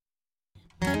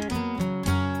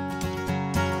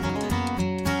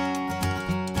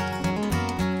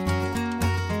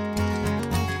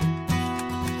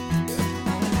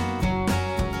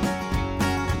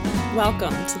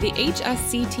Welcome to the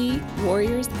HSCT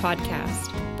Warriors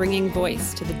podcast, bringing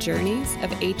voice to the journeys of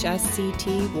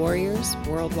HSCT warriors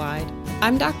worldwide.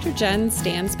 I'm Dr. Jen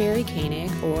Stansberry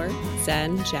Koenig, or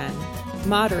Zen Jen,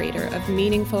 moderator of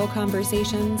meaningful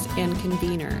conversations and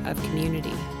convener of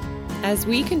community. As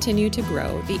we continue to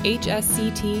grow the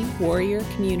HSCT warrior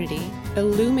community,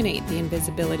 illuminate the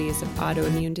invisibilities of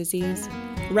autoimmune disease,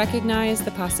 recognize the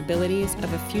possibilities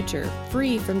of a future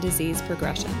free from disease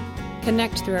progression,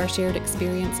 connect through our shared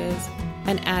experiences,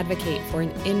 and advocate for an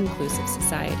inclusive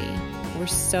society. We're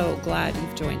so glad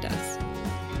you've joined us.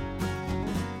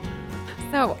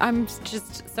 So I'm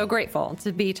just so grateful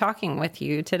to be talking with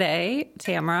you today,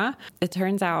 Tamara. It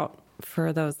turns out,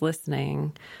 for those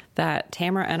listening, that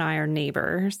Tamara and I are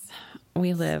neighbors.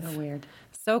 We live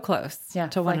so close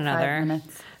to one another. 5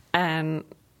 minutes. And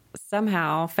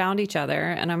somehow found each other,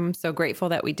 and I'm so grateful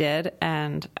that we did,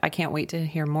 and I can't wait to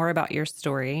hear more about your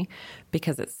story,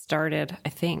 because it started, I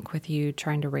think, with you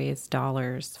trying to raise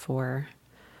dollars for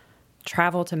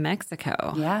travel to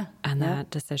Mexico. And that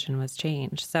decision was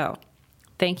changed. So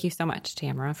thank you so much,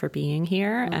 Tamara, for being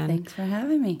here. Well, and thanks for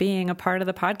having me. Being a part of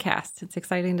the podcast. It's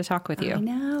exciting to talk with you. I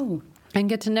know. And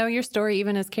get to know your story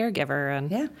even as caregiver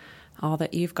and all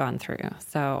that you've gone through.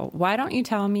 So why don't you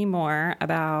tell me more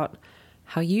about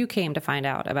how you came to find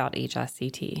out about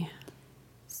HSCT?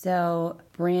 So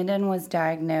Brandon was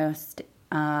diagnosed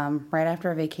right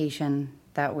after a vacation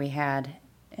that we had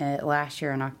last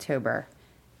year in October.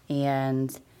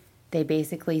 And they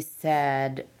basically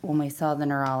said, when we saw the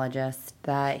neurologist,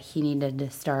 that he needed to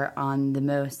start on the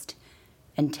most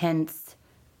intense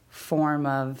form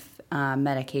of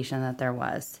medication that there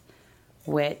was,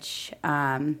 which,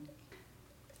 so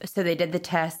they did the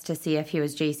test to see if he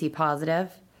was JC positive.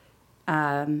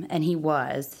 And he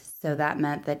was, so that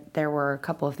meant that there were a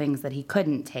couple of things that he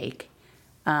couldn't take.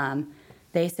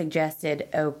 They suggested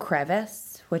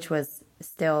Ocrevus, which was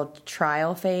still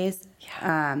trial phase.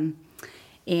 And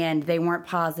they weren't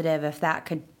positive if that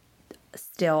could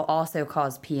still also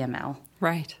cause PML.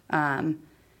 Right.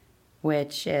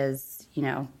 Which is,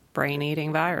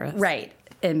 brain-eating virus. Right.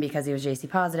 And because he was JC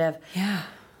positive. Yeah.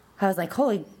 I was like,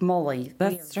 holy moly.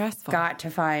 That's stressful. Got to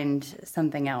find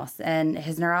something else. And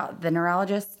the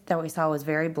neurologist that we saw was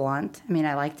very blunt. I mean,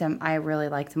 I liked him. I really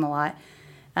liked him a lot.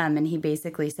 And he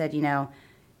basically said,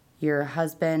 your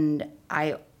husband,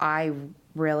 I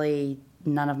really,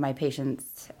 none of my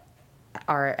patients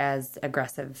are as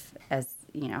aggressive as,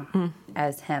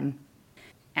 as him.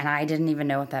 And I didn't even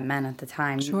know what that meant at the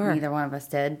time. Sure. Neither one of us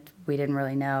did. We didn't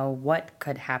really know what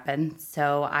could happen.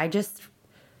 So I just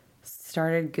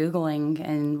started Googling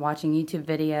and watching YouTube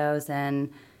videos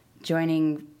and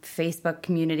joining Facebook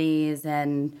communities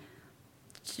and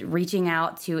reaching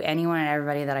out to anyone and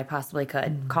everybody that I possibly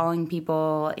could, calling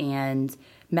people and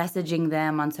messaging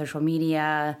them on social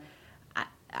media.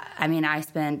 I mean, I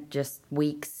spent just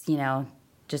weeks,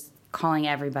 just calling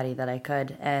everybody that I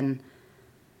could. And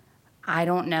I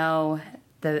don't know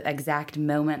the exact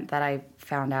moment that I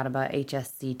found out about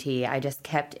HSCT.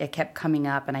 It kept coming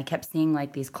up, and I kept seeing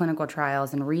like these clinical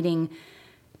trials and reading.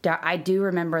 I do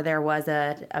remember there was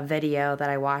a video that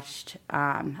I watched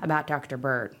about Dr.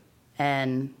 Bird.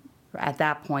 And at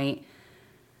that point,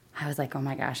 I was like, oh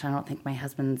my gosh, I don't think my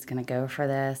husband's going to go for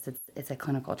this. It's a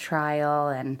clinical trial,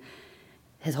 and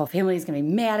his whole family is going to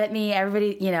be mad at me.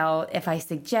 Everybody, if I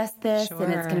suggest this,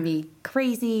 and it's going to be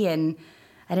crazy, and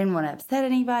I didn't want to upset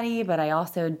anybody, but I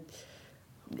also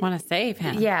want to save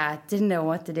him. Yeah, didn't know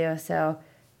what to do. So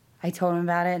I told him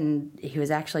about it, and he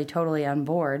was actually totally on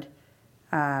board.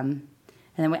 And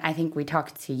then I think we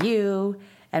talked to you,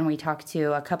 and we talked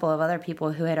to a couple of other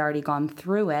people who had already gone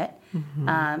through it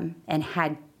and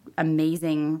had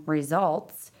amazing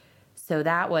results. So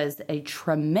that was a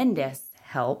tremendous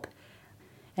help.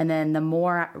 And then the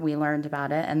more we learned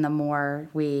about it and the more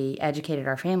we educated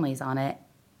our families on it,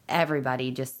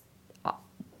 everybody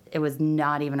it was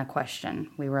not even a question.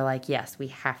 We were like, yes, we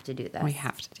have to do this. We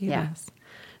have to do this.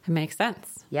 It makes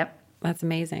sense. Yep. That's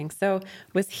amazing. So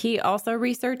was he also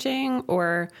researching,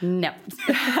 or? No.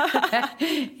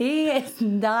 He is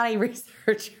not a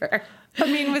researcher. I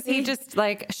mean, was he just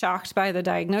like shocked by the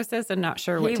diagnosis and not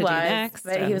sure what to do next?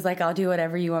 But he was like, I'll do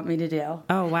whatever you want me to do.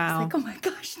 Oh, wow. I was like, oh my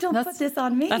gosh, don't put this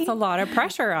on me. That's a lot of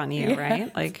pressure on you,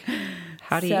 right? Like,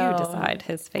 how do you decide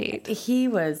his fate? He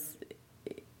was,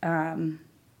 he's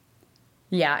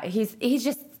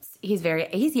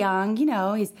young,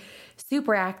 he's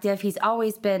super active. He's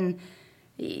always been,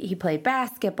 he played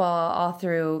basketball all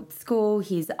through school.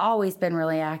 He's always been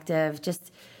really active.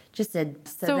 So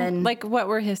then, like, what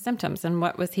were his symptoms and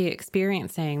what was he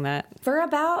experiencing that? For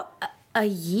about a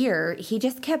year, he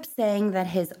just kept saying that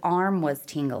his arm was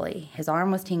tingly. His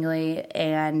arm was tingly,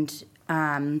 and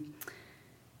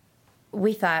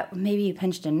we thought maybe he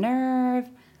pinched a nerve.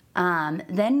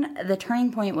 Then the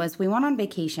turning point was we went on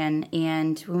vacation,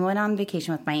 and we went on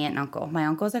vacation with my aunt and uncle. My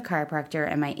uncle's a chiropractor,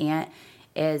 and my aunt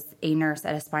is a nurse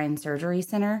at a spine surgery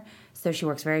center, so she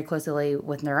works very closely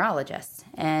with neurologists.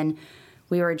 And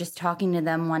we were just talking to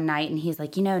them one night, and he's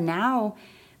like, now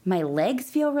my legs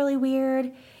feel really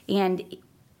weird. And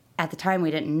at the time,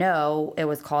 we didn't know it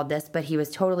was called this, but he was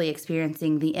totally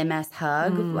experiencing the MS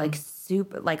hug,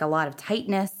 like a lot lot of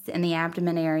in the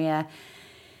abdomen area.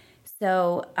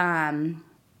 So,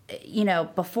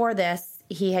 before this,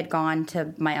 he had gone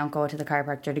to my uncle, to the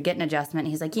chiropractor, to get an adjustment.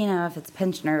 He's like, if it's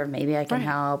pinched nerve, maybe I can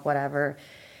help, whatever.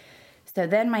 So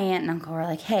then my aunt and uncle were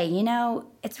like, hey,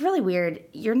 it's really weird.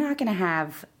 You're not going to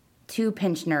have two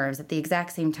pinched nerves at the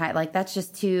exact same time. Like, that's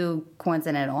just too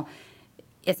coincidental.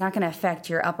 It's not going to affect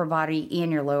your upper body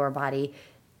and your lower body.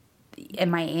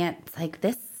 And my aunt's like,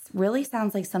 this really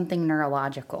sounds like something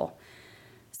neurological.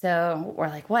 So we're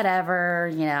like,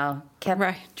 whatever,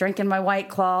 kept drinking my White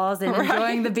Claws and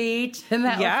enjoying the beach. And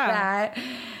that was that.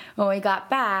 When we got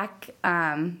back,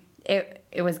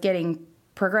 it was getting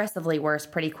progressively worse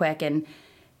pretty quick. And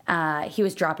he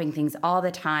was dropping things all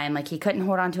the time. Like, he couldn't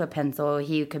hold onto a pencil.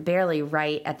 He could barely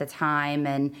write at the time.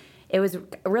 And it was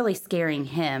really scaring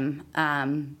him.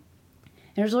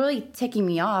 It was really ticking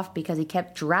me off because he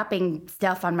kept dropping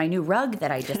stuff on my new rug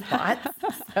that I just bought.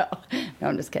 No,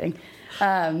 I'm just kidding.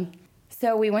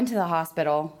 So we went to the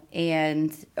hospital,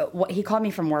 and he called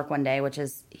me from work one day, which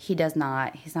is, he's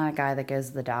not a guy that goes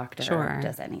to the doctor or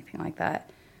does anything like that.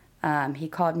 He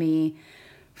called me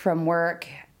from work.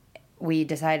 We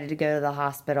decided to go to the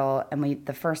hospital, and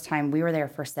the first time we were there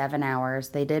for 7 hours.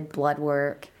 They did blood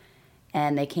work,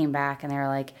 and they came back, and they were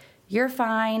like, you're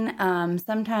fine.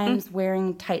 Sometimes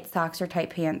wearing tight socks or tight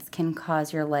pants can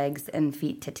cause your legs and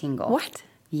feet to tingle. What?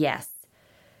 Yes.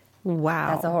 Wow.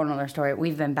 That's a whole nother story.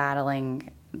 We've been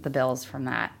battling the bills from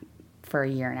that for a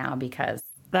year now because...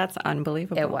 That's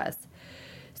unbelievable. It was.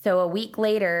 So a week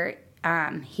later,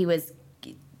 he was...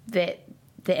 The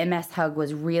MS hug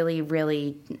was really,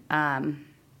 really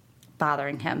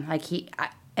bothering him. Like,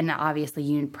 and obviously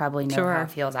you probably know how it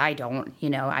feels. I don't.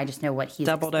 I just know what he's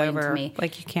doubled explained over, to me.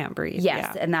 like you can't breathe.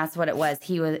 Yes, and that's what it was.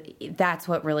 That's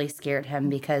what really scared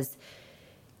him because...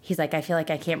 He's like, I feel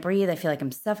like I can't breathe. I feel like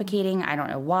I'm suffocating. I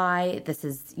don't know why. This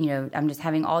is, I'm just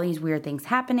having all these weird things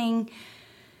happening.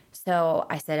 So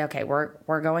I said, okay,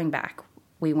 we're going back.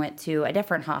 We went to a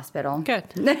different hospital. Good.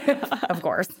 Of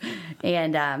course.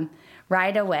 And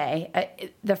right away,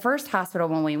 the first hospital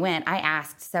when we went, I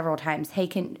asked several times, hey,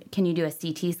 can you do a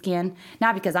CT scan?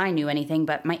 Not because I knew anything,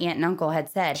 but my aunt and uncle had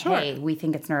said, hey, we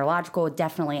think it's neurological.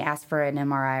 Definitely ask for an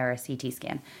MRI or a CT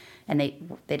scan. And they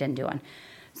didn't do one.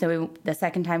 So the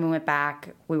second time we went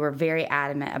back, we were very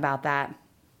adamant about that.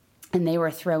 And they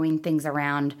were throwing things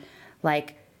around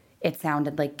like it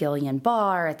sounded like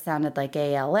Guillain-Barré, it sounded like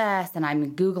ALS, and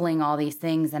I'm Googling all these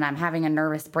things, and I'm having a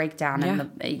nervous breakdown,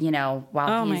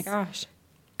 while he's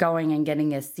going and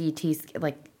getting his CT.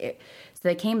 So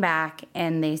they came back,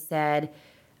 and they said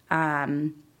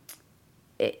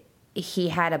he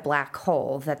had a black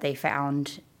hole that they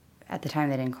found. At the time,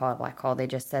 they didn't call it a black hole. They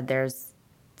just said there's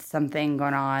something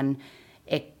going on.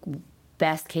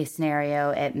 Best case scenario,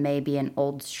 it may be an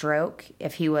old stroke.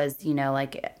 If he was,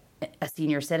 like a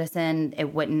senior citizen,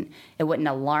 it wouldn't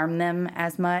alarm them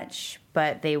as much,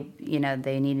 but they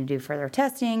need to do further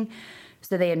testing.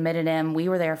 So they admitted him. We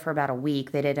were there for about a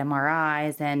week. They did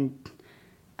MRIs, and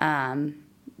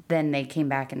then they came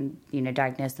back and,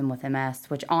 diagnosed him with MS,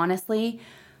 which honestly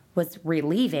was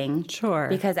relieving. Sure.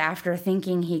 Because after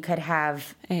thinking he could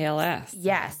have ALS.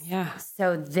 Yes. Yeah.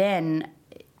 So then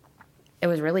it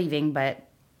was relieving, but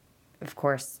of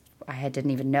course I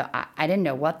didn't even know. I didn't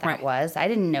know what that was. I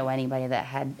didn't know anybody that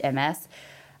had MS.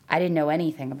 I didn't know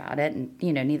anything about it, and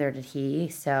neither did he.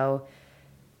 So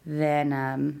then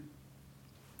I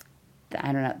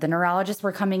don't know. The neurologists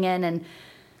were coming in, and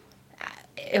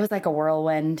it was like a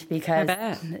whirlwind because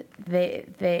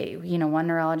they one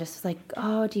neurologist was like,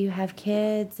 oh, do you have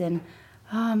kids? And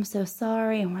oh, I'm so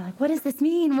sorry. And we're like, what does this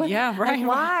mean? Why? What are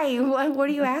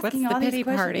you asking all these questions? What's the pity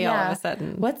party all of a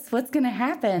sudden? What's going to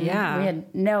happen? Yeah. We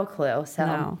had no clue. So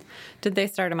no. Did they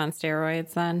start him on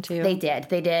steroids then too? They did.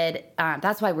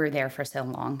 That's why we were there for so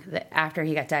long. After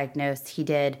he got diagnosed, he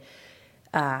did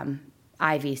IV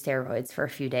steroids for a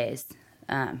few days.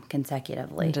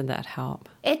 Consecutively. And did that help?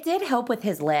 It did help with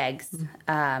his legs.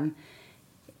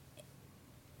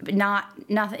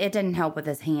 Nothing. It didn't help with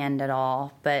his hand at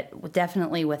all, but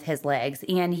definitely with his legs.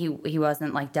 And he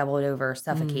wasn't like doubled over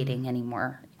suffocating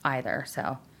anymore either.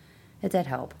 So it did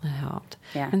help. It helped.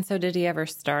 Yeah. And so did he ever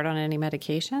start on any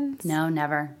medications? No,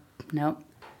 never. Nope.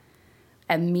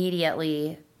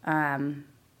 Immediately,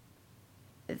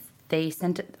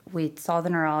 we saw the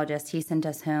neurologist. He sent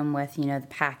us home with, the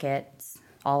packets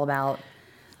all about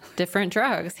different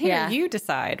drugs. Here, Yeah. you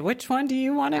decide which one do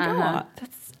you want to go on.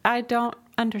 I don't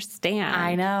understand.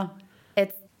 I know.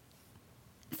 It's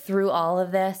through all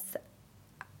of this,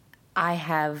 I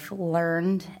have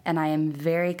learned, and I am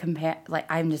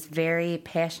I'm just very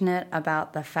passionate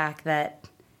about the fact that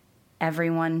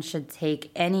everyone should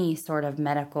take any sort of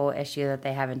medical issue that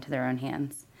they have into their own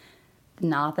hands.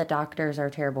 Not that doctors are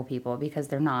terrible people, because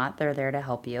they're not. They're there to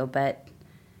help you, but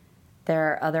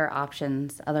there are other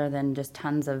options other than just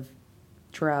tons of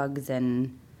drugs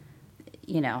and,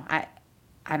 I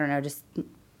don't know, just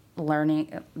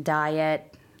learning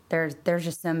diet. There's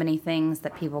just so many things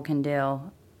that people can do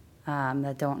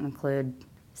that don't include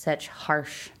such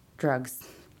harsh drugs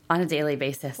on a daily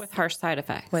basis. With harsh side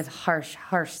effects. With harsh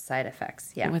side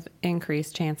effects, yeah. With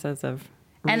increased chances of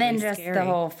really and then just scary. the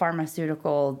whole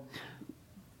pharmaceutical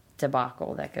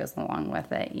debacle that goes along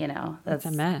with it, It's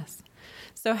a mess.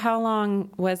 So how long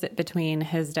was it between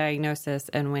his diagnosis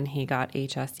and when he got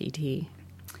HSCT?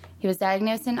 He was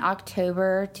diagnosed in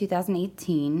October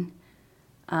 2018,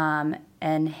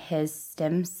 and his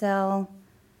stem cell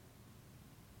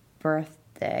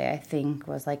birthday, I think,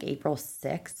 was like April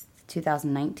 6th,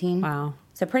 2019. Wow.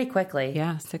 So pretty quickly.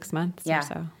 Yeah, 6 months Yeah. or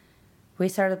so. We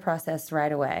started the process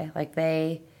right away. Like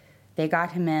they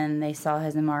got him in, they saw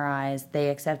his MRIs, they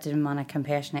accepted him on a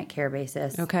compassionate care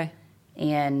basis. Okay.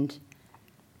 And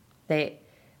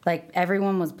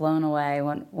everyone was blown away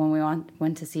when we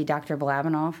went to see Dr.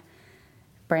 Blabinoff.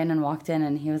 Brandon walked in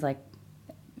and he was like,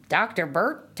 Dr.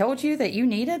 Burt told you that you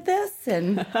needed this?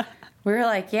 And we were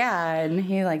like, yeah. And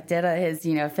he did his,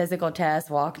 physical test,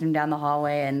 walked him down the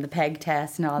hallway and the peg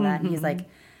test and all that. And he's like,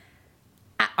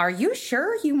 are you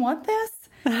sure you want this?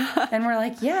 And we're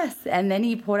like, yes. And then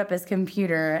he pulled up his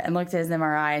computer and looked at his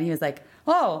MRI and he was like,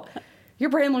 oh, your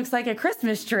brain looks like a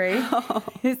Christmas tree. Oh.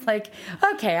 He's like,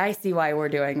 okay, I see why we're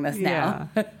doing this now.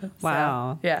 Yeah.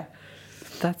 Wow. Yeah.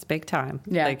 That's big time.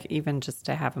 Yeah. Even just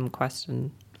to have him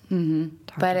question Dr.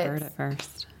 Bird at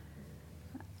first.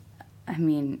 I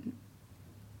mean,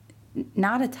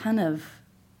 not a ton of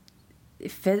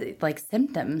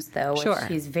symptoms, though, which Sure.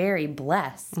 he's very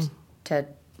blessed to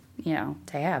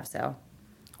have, so.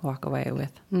 Walk away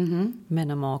with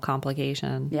minimal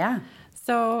complication. Yeah.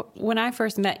 So when I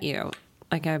first met you,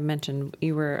 like I mentioned,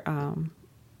 you were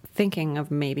thinking of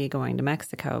maybe going to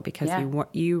Mexico because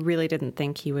you really didn't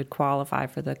think he would qualify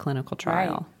for the clinical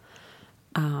trial.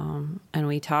 Right. And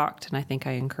we talked, and I think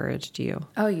I encouraged you.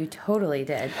 Oh, you totally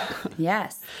did.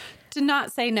 Yes. To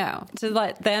not say no, to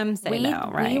let them say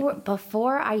no, right?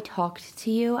 Before I talked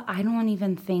to you, I don't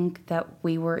even think that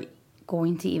we were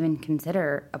going to even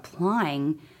consider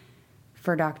applying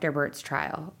for Dr. Burt's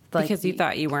trial. Because you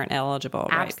thought you weren't eligible,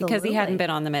 right? Absolutely. Because he hadn't been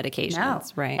on the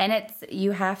medications, right? And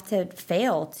you have to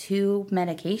fail 2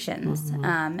 medications.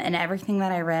 And everything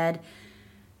that I read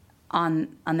on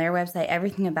their website,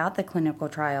 everything about the clinical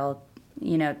trial,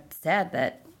 said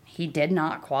that he did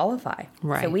not qualify.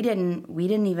 Right. So I didn't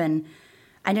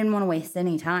want to waste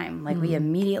any time. We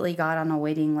immediately got on a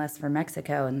waiting list for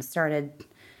Mexico and started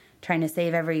trying to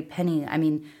save every penny. I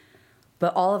mean,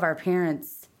 but all of our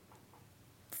parents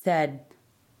said,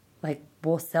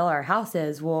 we'll sell our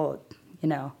houses.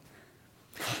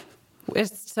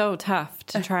 It's so tough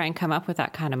to try and come up with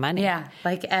that kind of money. Yeah.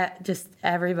 Just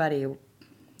everybody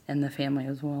in the family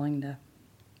was willing to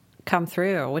come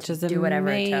through, which is do whatever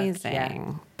amazing. it took.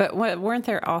 Yeah. But weren't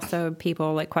there also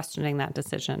people questioning that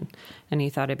decision, and you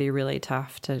thought it'd be really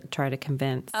tough to try to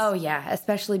convince? Oh yeah,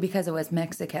 especially because it was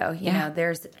Mexico. You know,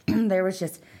 there was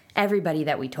just everybody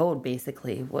that we told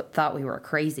basically thought we were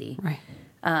crazy. Right.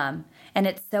 And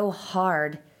it's so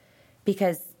hard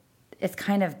because it's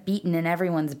kind of beaten in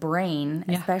everyone's brain,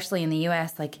 especially in the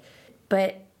U.S.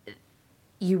 But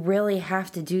you really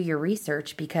have to do your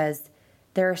research because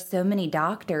there are so many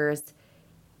doctors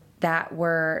that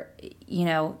were,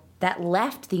 that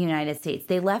left the United States.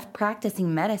 They left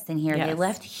practicing medicine here. Yes. They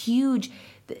left huge,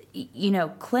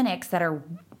 clinics that are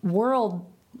world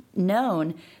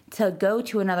known to go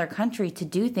to another country to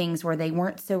do things where they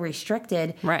weren't so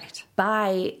restricted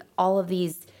by all of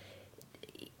these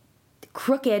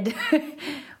crooked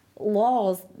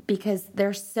laws, because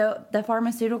the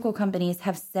pharmaceutical companies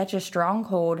have such a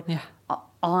stronghold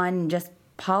on just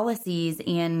policies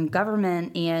and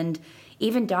government and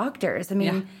even doctors. I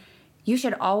mean, you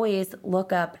should always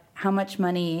look up how much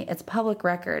money, it's public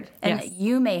record. And Yes.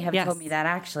 you may have Yes. told me that,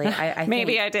 actually. I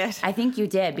Maybe think, I did. I think you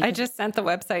did. I because just sent the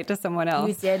website to someone else.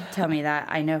 you did tell me that,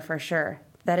 I know for sure.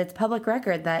 That it's public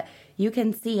record, that you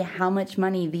can see how much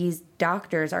money these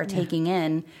doctors are taking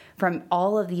in from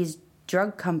all of these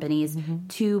drug companies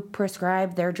to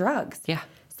prescribe their drugs. Yeah.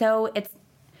 So it's,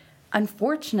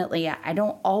 unfortunately, I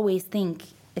don't always think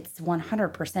it's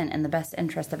 100% in the best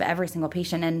interest of every single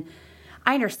patient. And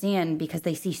I understand, because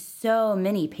they see so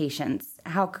many patients.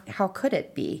 How could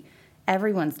it be?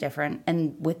 Everyone's different.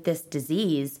 And with this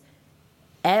disease,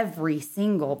 every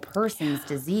single person's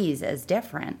disease is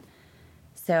different.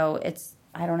 So it's,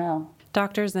 I don't know.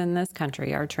 Doctors in this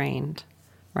country are trained,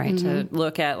 right, to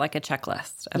look at like a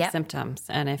checklist of Yep. symptoms.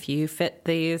 And if you fit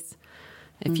these,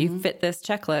 if you fit this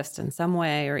checklist in some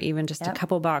way, or even just a Yep.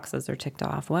 couple boxes are ticked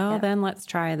off, well, Yep. then let's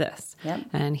try this. Yep.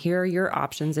 And here are your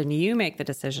options, and you make the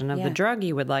decision of the Yeah. drug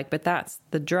you would like. But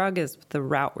the drug is the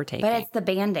route we're taking. But it's the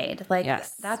Band-Aid. Like,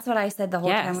 Yes. that's what I said the whole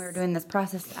time we were doing this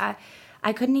process.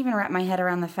 I couldn't even wrap my head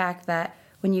around the fact that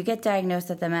when you get diagnosed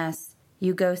with MS,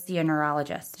 you go see a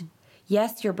neurologist.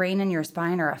 Yes, your brain and your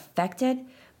spine are affected,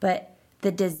 but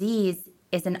the disease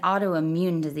is an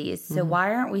autoimmune disease. So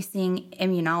why aren't we seeing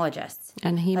immunologists?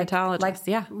 And hematologists,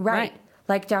 yeah, right.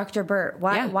 Like Dr. Burt.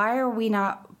 Yeah. Why are we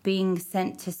not being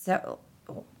sent to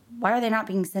why are they not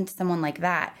being sent to someone like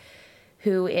that,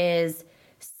 who is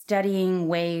studying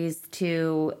ways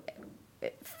to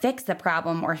fix the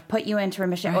problem or put you into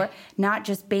remission, or not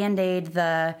just Band-Aid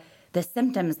the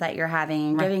symptoms that you're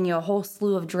having, giving you a whole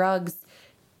slew of drugs,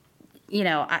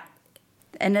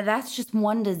 and that's just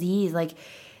one disease. Like,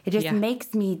 it just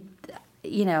makes me,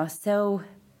 so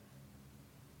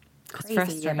crazy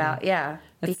frustrating. about, It's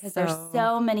because there's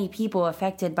so many people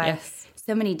affected by Yes.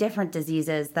 so many different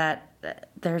diseases that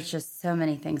there's just so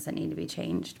many things that need to be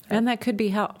changed. And that could be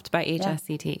helped by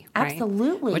HSCT, right?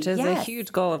 Absolutely, Which is a yes.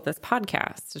 huge goal of this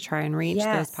podcast, to try and reach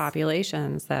Yes. those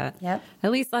populations that Yep.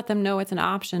 at least let them know it's an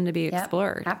option to be Yep,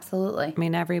 explored. absolutely. I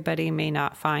mean, everybody may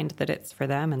not find that it's for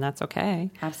them, and that's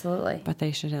okay. Absolutely. But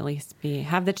they should at least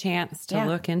have the chance to Yeah.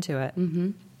 look into it.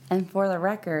 Mm-hmm. And for the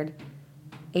record,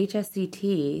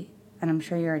 HSCT, and I'm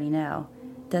sure you already know,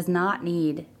 does not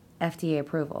need FDA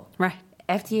approval. Right.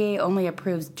 FDA only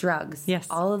approves drugs. Yes.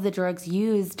 All of the drugs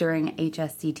used during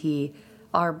HSCT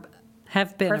are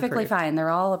Have been perfectly approved. fine. They're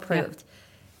all approved.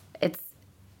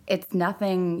 It's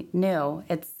nothing new.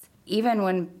 It's even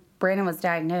when Brandon was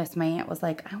diagnosed, my aunt was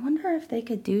like, I wonder if they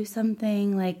could do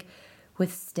something like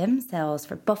with stem cells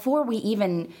before we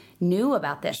even knew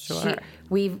about this. Sure.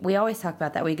 We always talk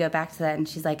about that. We go back to that, and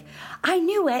she's like, I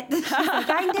knew it. She's like,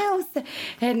 I knew.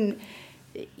 And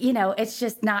it's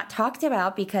just not talked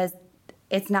about because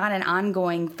it's not an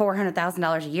ongoing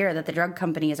 $400,000 a year that the drug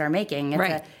companies are making.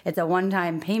 It's a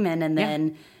one-time payment, and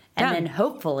then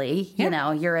hopefully,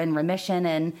 you're in remission,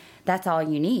 and that's all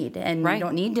you need. And you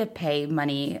don't need to pay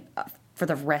money for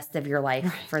the rest of your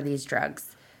life for these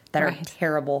drugs that are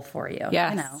terrible for you.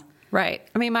 Yes. Right.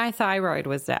 I mean, my thyroid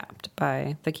was zapped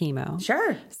by the chemo.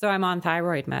 Sure. So I'm on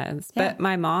thyroid meds, but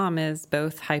my mom is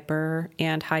both hyper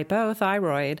and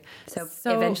hypothyroid. So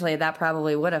eventually that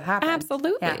probably would have happened.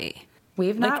 Absolutely. Yeah.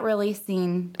 We've not really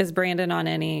seen... Is Brandon on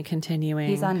any continuing?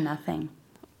 He's on nothing.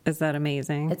 Is that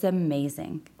amazing? It's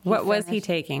amazing. What was he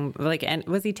taking? And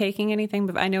was he taking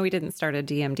anything? I know he didn't start a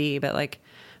DMD, but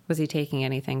was he taking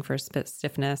anything for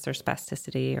stiffness or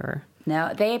spasticity or?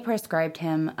 No, they prescribed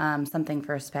him something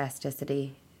for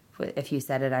spasticity. If you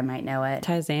said it, I might know it.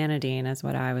 Tizanidine is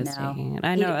what I was taking. And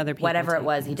I know other people. Whatever it take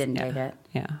was, this. he didn't take it.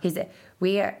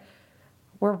 Yeah.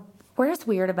 We're just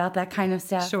weird about that kind of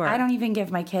stuff. Sure. I don't even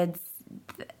give my kids,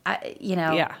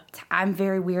 I'm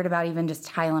very weird about even just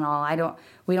Tylenol.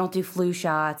 We don't do flu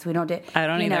shots. We don't do. I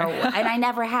don't either. And I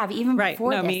never have. Even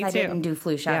before this, me I too. didn't do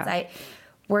flu shots. Yeah.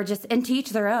 We're just, and to each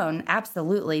their own,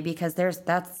 absolutely, because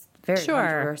that's very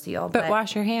controversial. But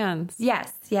wash your hands.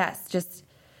 Yes. Just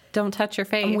don't touch your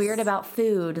face. I'm weird about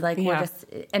food. We're just,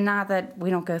 and not that we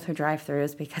don't go through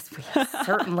drive-thrus, because we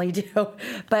certainly do.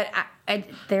 But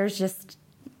there's just,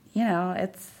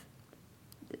 it's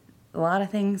a lot of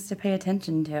things to pay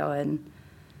attention to. And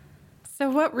so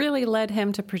what really led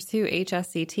him to pursue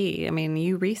HSCT? I mean,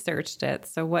 you researched it.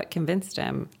 So what convinced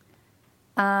him?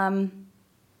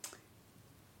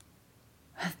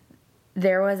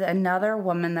 There was another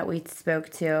woman that we spoke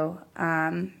to.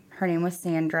 Her name was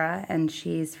Sandra, and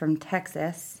she's from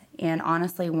Texas. And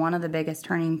honestly, one of the biggest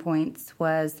turning points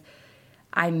was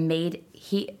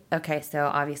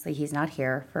so obviously he's not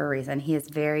here for a reason. He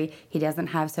doesn't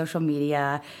have social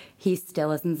media. He still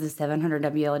listens to 700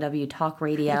 WLW talk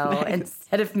radio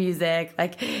instead of music.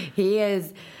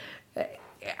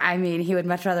 I mean, he would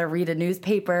much rather read a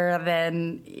newspaper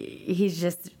than he's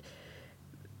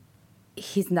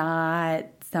not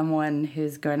someone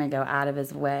who's going to go out of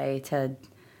his way to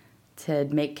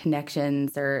make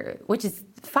connections, which is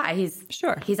fine.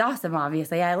 He's awesome,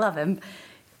 obviously. I love him.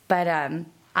 But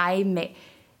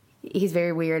he's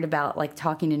very weird about like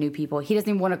talking to new people. He doesn't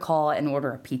even want to call and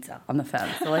order a pizza on the phone.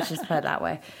 So let's just put it that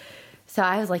way. So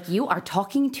I was like, you are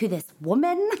talking to this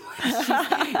woman?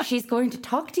 She's going to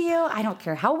talk to you? I don't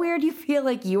care how weird you feel,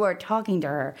 like you are talking to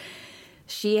her.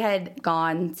 She had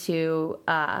gone to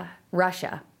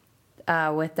Russia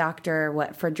with Dr.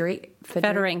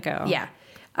 Fedorenko. Yeah.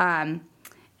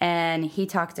 And he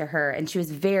talked to her, and she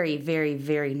was very, very,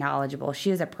 very knowledgeable. She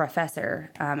was a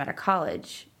professor at a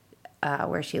college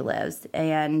where she lives.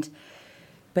 And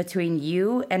between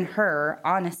you and her,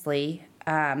 honestly,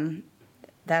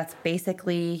 that's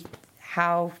basically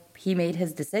how he made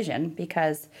his decision,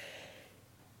 because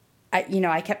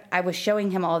I was showing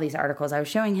him all these articles. I was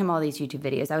showing him all these YouTube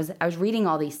videos. I was reading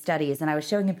all these studies, and I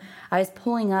was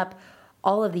pulling up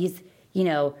all of these,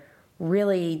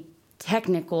 really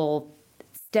technical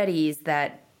studies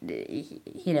that,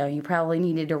 you probably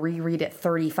needed to reread it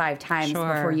 35 times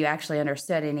before you actually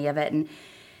understood any of it. And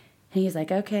he's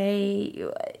like, okay,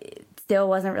 it still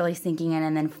wasn't really sinking in.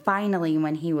 And then finally,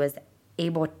 when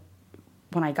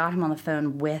I got him on the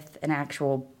phone with an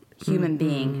actual human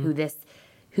being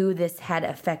who this had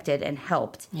affected and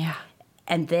helped. Yeah.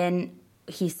 And then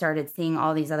he started seeing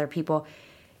all these other people.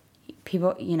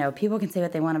 People can say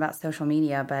what they want about social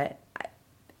media, but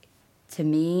to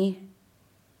me,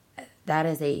 that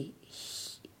is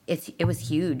it was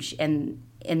huge, and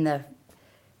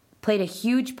played a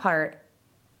huge part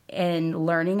in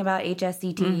learning about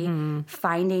HSCT,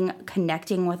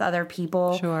 connecting with other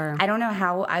people. Sure. I don't know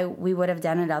how we would have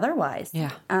done it otherwise.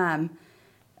 Yeah.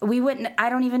 We wouldn't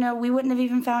have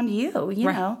even found you,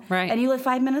 know. Right. And you live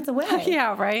 5 minutes away.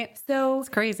 Yeah, right. So it's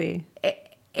crazy.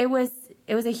 It was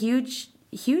a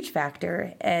huge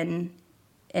factor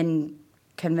in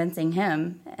convincing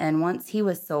him, and once he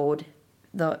was sold,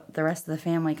 the rest of the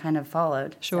family kind of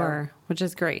followed. Sure, so. Which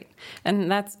is great.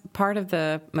 And that's part of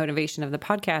the motivation of the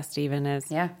podcast even is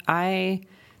I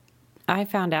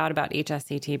found out about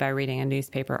HSCT by reading a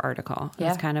newspaper article. It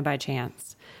was kind of by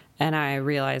chance. And I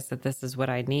realized that this is what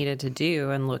I needed to do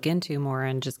and look into more,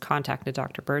 and just contacted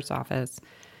Dr. Bird's office.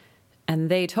 And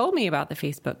they told me about the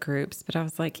Facebook groups, but I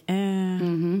was like,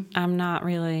 I'm not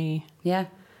really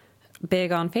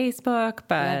big on Facebook,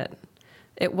 but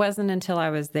it wasn't until I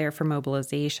was there for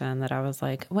mobilization that I was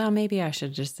like, well, maybe I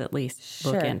should just at least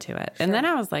look into it. And then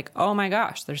I was like, oh my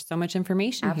gosh, there's so much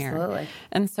information here.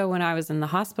 And so when I was in the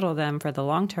hospital then for the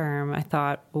long term, I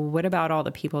thought, well, what about all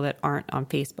the people that aren't on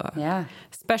Facebook? Yeah.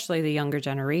 Especially the younger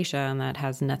generation that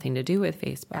has nothing to do with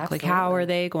Facebook. Absolutely. Like, how are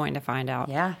they going to find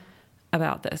out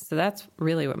about this? So that's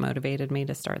really what motivated me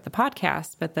to start the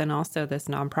podcast, but then also this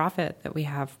nonprofit that we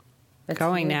have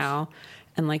going now.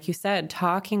 And like you said,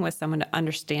 talking with someone to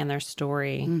understand their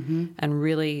story and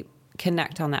really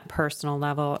connect on that personal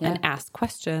level and ask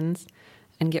questions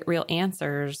and get real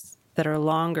answers that are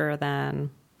longer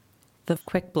than the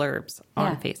quick blurbs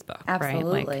on Facebook.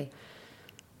 Absolutely. Right?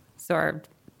 So our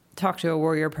Talk to a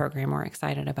Warrior program we're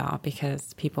excited about,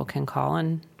 because people can call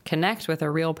and connect with a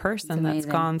real person that's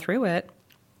gone through it.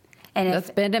 And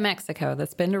that's been to Mexico,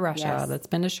 that's been to Russia, that's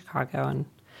been to Chicago. And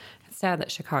it's sad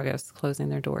that Chicago's closing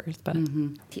their doors, but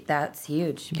that's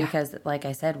huge because, like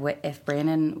I said, if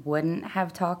Brandon wouldn't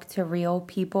have talked to real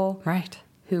people,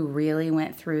 who really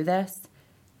went through this,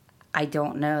 I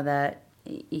don't know that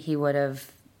he would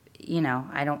have.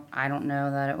 I don't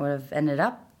know that it would have ended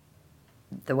up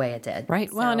the way it did. Right.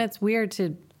 So. Well, and it's weird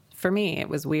for me, it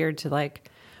was weird to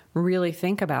really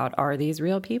think about, are these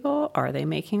real people? Are they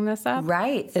making this up?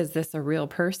 Right. Is this a real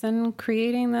person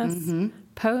creating this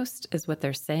post? Is what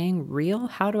they're saying real?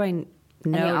 How do I know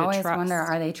and you always to trust? Wonder,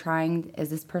 are they trying, is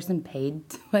this person paid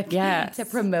to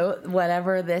promote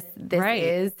whatever this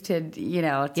is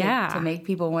to make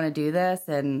people want to do this?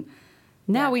 And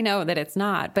now we know that it's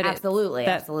not, but absolutely.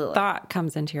 Thought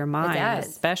comes into your mind,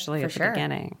 especially at the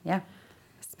beginning. Yeah.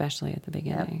 Especially at the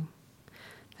beginning. Yep.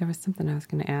 There was something I was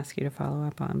going to ask you to follow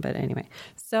up on, but anyway.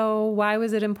 So why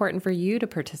was it important for you to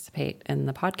participate in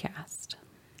the podcast?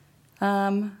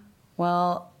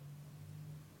 Well,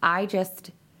 I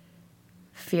just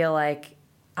feel like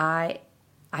I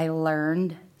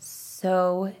learned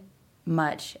so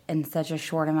much in such a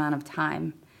short amount of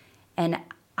time. And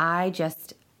I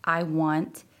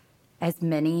want as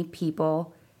many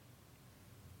people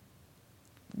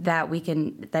that we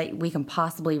can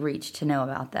possibly reach to know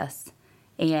about this.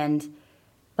 And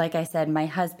like I said, my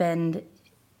husband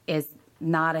is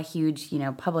not a huge,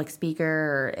 public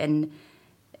speaker, and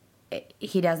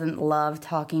he doesn't love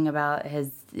talking about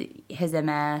his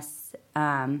MS.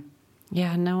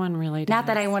 Yeah, no one really does. Not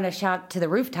that I want to shout to the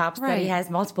rooftops that he has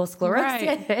multiple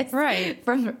sclerosis. Right.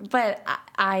 But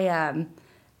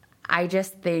I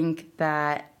just think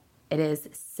that it is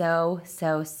so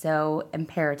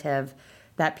imperative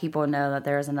that people know that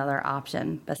there is another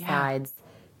option besides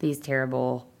these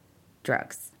terrible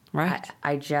drugs. Right.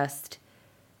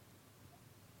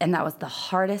 And that was the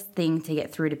hardest thing to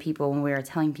get through to people when we were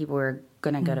telling people we were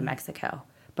going to go to Mexico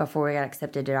before we got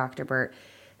accepted to Dr. Burt.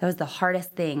 That was the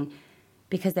hardest thing,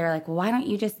 because they were like, well, why don't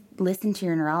you just listen to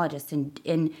your neurologist and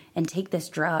take this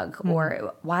drug?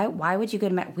 Or why would you go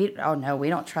to Mexico? Oh, no, we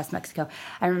don't trust Mexico.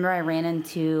 I remember I ran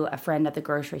into a friend at the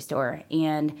grocery store,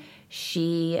 and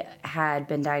she had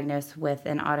been diagnosed with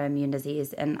an autoimmune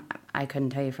disease, and I couldn't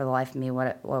tell you for the life of me what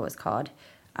it was called.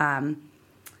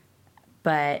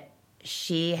 But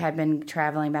she had been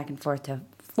traveling back and forth to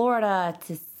Florida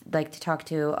to talk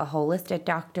to a holistic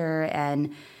doctor,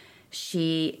 and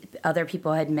other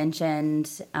people had mentioned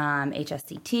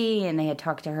HSCT, and they had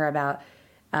talked to her about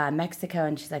Mexico,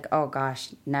 and she's like, oh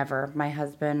gosh, never. My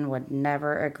husband would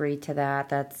never agree to that.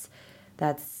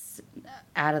 That's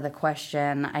out of the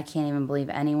question. I can't even believe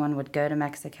anyone would go to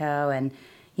Mexico. And,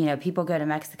 people go to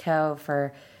Mexico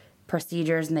for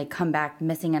procedures and they come back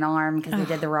missing an arm because they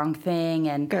did the wrong thing,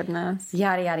 and goodness,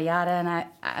 yada yada yada. And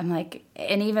I'm like,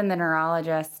 and even the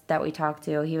neurologist that we talked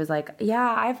to, he was like,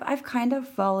 yeah, I've kind of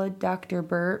followed Dr.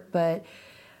 Burt, but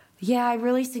yeah, I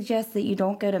really suggest that you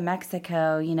don't go to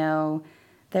Mexico.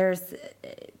 There's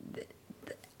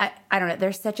I don't know,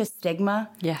 there's such a stigma.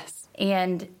 Yes.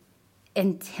 And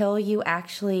until you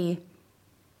actually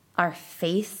are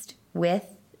faced with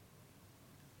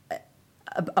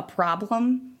a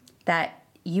problem that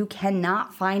you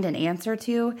cannot find an answer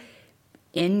to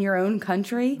in your own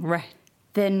country, right,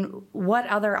 then what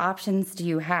other options do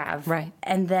you have? Right.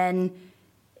 And then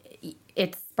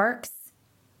it sparks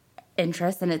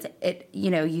interest, and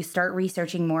you start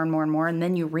researching more and more and more, and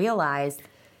then you realize,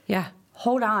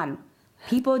 hold on,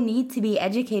 people need to be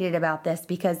educated about this,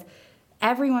 because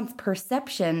everyone's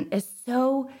perception is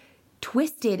so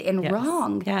twisted and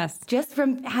wrong. Yes. Just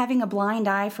from having a blind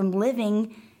eye from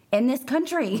living in this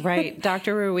country. Right.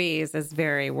 Dr. Ruiz is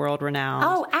very world renowned.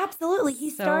 Oh, absolutely. He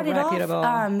started reputable.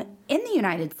 off in the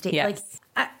United States. Yes.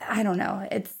 I don't know.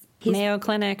 He's Mayo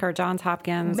Clinic or Johns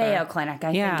Hopkins. Mayo Clinic,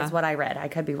 I think is what I read. I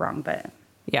could be wrong, but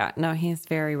yeah, no, he's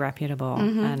very reputable.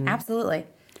 And absolutely.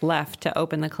 Left to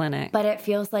open the clinic. But it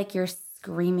feels like you're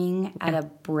screaming at a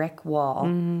brick wall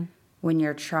when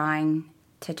you're trying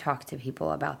to talk to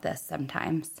people about this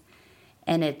sometimes.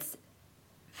 And it's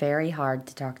very hard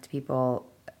to talk to people,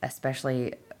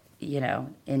 especially,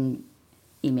 in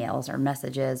emails or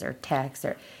messages or texts,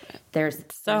 or there's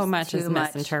much is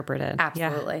misinterpreted.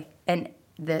 Absolutely. Yeah. And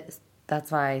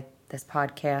that's why this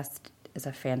podcast is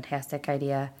a fantastic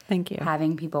idea. Thank you.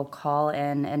 Having people call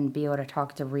in and be able to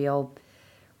talk to real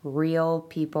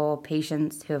people,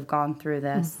 patients who have gone through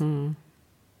this. Mm-hmm.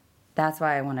 That's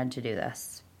why I wanted to do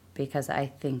this, because I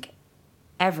think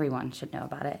everyone should know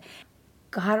about it.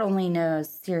 God only knows,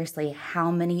 seriously, how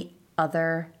many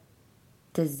other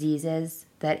diseases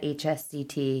that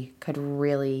HSCT could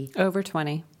really... Over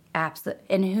 20. Absolutely.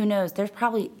 And who knows? There's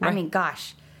probably... Right. I mean,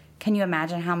 gosh, can you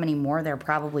imagine how many more there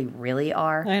probably really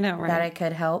are? I know, right? That it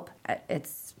could help.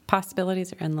 It's...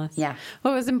 Possibilities are endless. Yeah.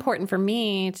 Well, it was important for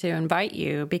me to invite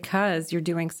you because you're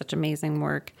doing such amazing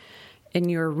work in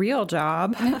your real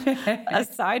job,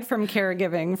 aside from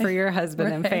caregiving for your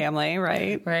husband and family,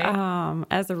 right? Right.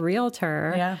 As a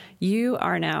realtor, you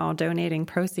are now donating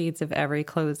proceeds of every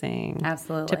closing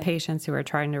absolutely to patients who are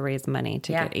trying to raise money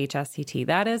to get HSCT.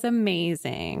 That is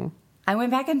amazing. I went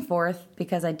back and forth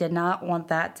because I did not want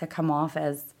that to come off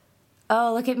as,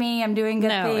 oh, look at me, I'm doing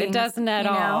good things. No, it doesn't at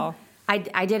all.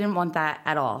 I didn't want that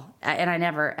at all. And I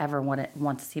never, ever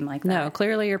want to seem like that. No,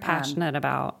 clearly you're passionate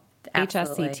about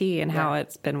absolutely. HSCT and how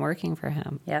it's been working for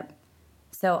him. Yep.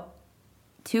 So,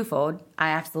 twofold, I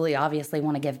absolutely, obviously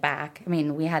want to give back. I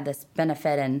mean, we had this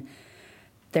benefit, and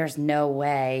there's no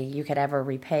way you could ever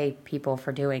repay people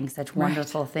for doing such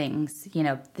wonderful things.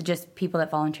 Just people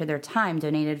that volunteered their time,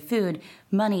 donated food,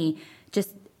 money,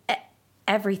 just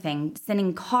everything,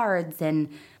 sending cards and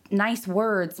nice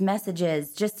words,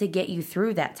 messages, just to get you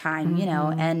through that time,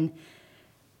 and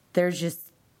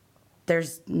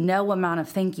there's no amount of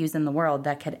thank yous in the world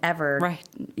that could ever,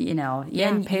 pay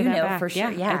that back. For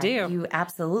sure. Yeah, I do. You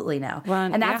absolutely know.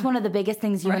 Well, and that's one of the biggest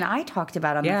things you and I talked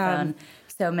about on the phone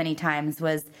so many times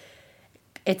was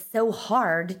it's so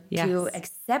hard to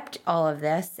accept all of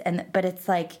this. But it's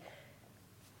like,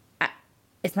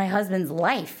 it's my husband's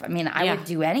life. I mean, I would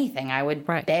do anything. I would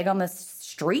beg on the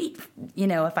street,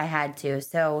 if I had to.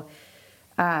 So,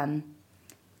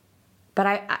 but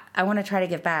I want to try to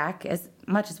give back as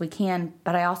much as we can,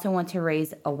 but I also want to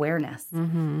raise awareness.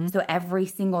 Mm-hmm. So every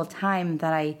single time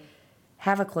that I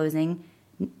have a closing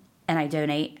and I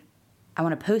donate, I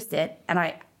want to post it, and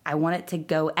I want it to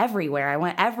go everywhere. I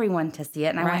want everyone to see it,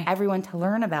 and I want everyone to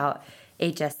learn about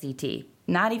HSCT.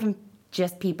 Not even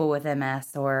just people with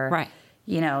MS or,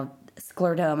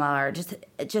 scleroderma, or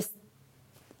just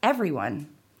everyone.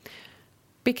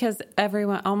 Because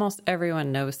almost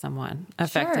everyone knows someone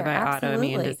affected by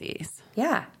autoimmune disease.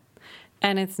 Yeah.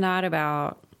 And it's not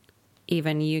about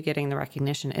even you getting the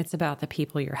recognition. It's about the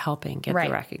people you're helping get the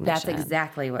recognition. That's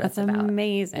exactly what it's about. That's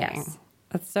amazing. Yes.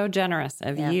 That's so generous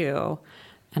of you.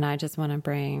 And I just want to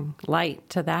bring light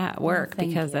to that work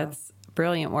because it's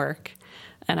brilliant work.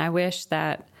 And I wish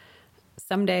that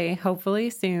someday, hopefully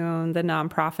soon, the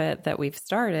nonprofit that we've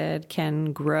started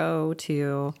can grow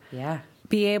to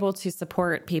be able to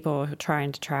support people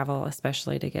trying to travel,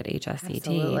 especially to get HSCT.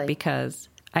 Absolutely. Because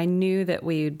I knew that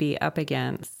we would be up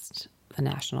against the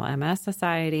National MS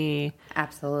Society,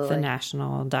 the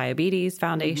National Diabetes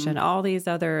Foundation, all these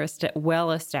other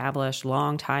well-established,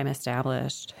 long-time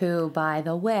established. Who, by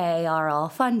the way, are all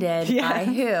funded by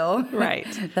who? Right.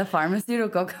 The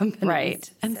pharmaceutical companies. Right.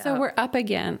 And so we're up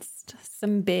against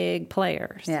some big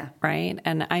players. Yeah. Right.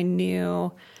 And I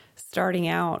knew starting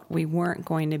out, we weren't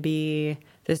going to be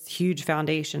this huge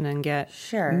foundation and get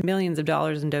millions of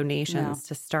dollars in donations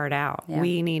to start out. Yeah.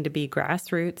 We need to be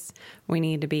grassroots. We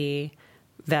need to be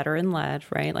veteran-led,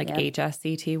 right? Like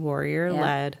HSCT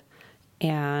warrior-led,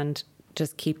 and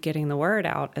just keep getting the word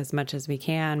out as much as we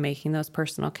can, making those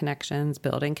personal connections,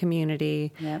 building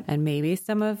community, and maybe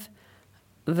some of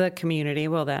the community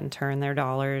will then turn their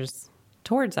dollars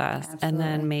towards us. Absolutely. And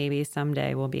then maybe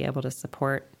someday we'll be able to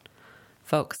support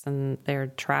folks and their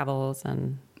travels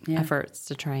and efforts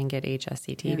to try and get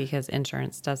HSCT because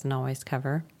insurance doesn't always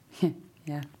cover,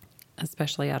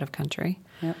 especially out of country.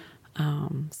 Yep.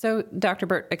 So Dr.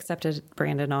 Burt accepted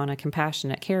Brandon on a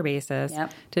compassionate care basis.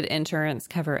 Yep. Did insurance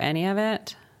cover any of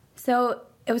it? So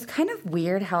it was kind of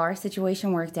weird how our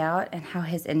situation worked out and how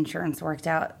his insurance worked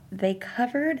out. They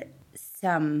covered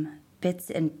some bits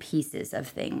and pieces of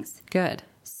things. Good.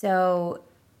 So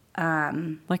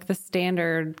like the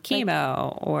standard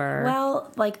chemo or...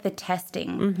 like the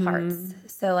testing parts.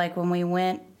 So like when we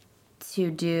went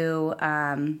to do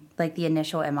like the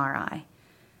initial MRI,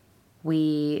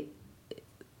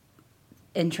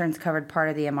 insurance covered part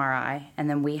of the MRI, and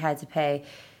then we had to pay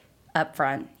up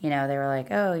front. They were like,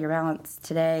 oh, your balance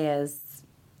today is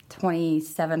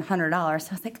 $2,700. So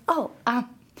I was like,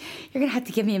 you're going to have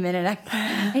to give me a minute.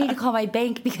 I need to call my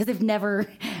bank because I've never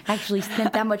actually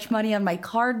spent that much money on my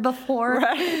card before.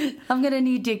 Right. I'm going to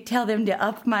need to tell them to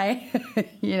up my,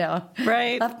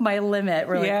 up my limit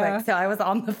really quick. So I was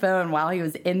on the phone while he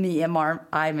was in the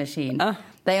MRI machine.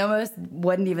 They almost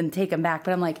wouldn't even take him back.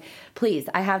 But I'm like, please,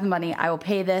 I have the money. I will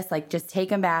pay this. Like, just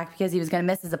take him back because he was going to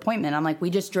miss his appointment. I'm like, we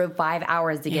just drove 5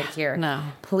 hours to get here. No.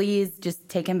 Please just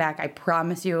take him back. I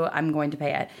promise you I'm going to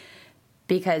pay it.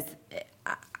 Because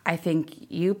I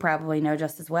think you probably know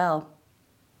just as well,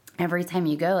 every time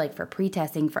you go, like for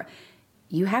pre-testing,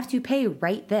 you have to pay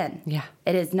right then. Yeah.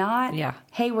 It is not,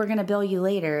 hey, we're going to bill you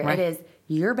later. Right. It is,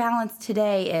 your balance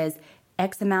today is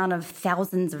X amount of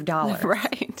thousands of dollars.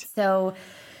 Right. So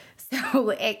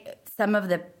some of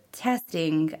the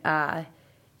testing,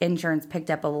 insurance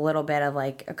picked up a little bit of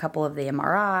like a couple of the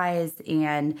MRIs,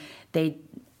 and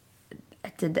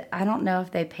I don't know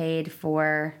if they paid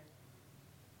for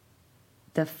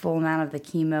the full amount of the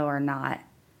chemo or not.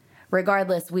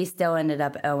 Regardless, we still ended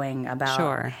up owing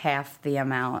about half the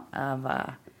amount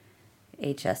of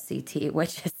HSCT,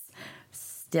 which is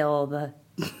still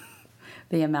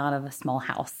the amount of a small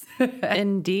house.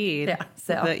 Indeed. Yeah,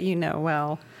 so that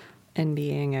well, in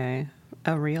being a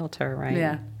realtor, right?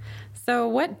 Yeah. So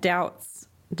what doubts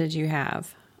did you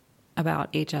have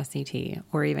about HSCT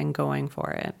or even going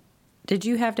for it? Did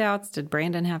you have doubts? Did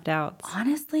Brandon have doubts?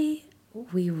 Honestly,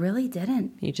 we really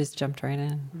didn't. You just jumped right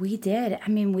in. We did. I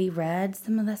mean, we read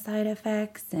some of the side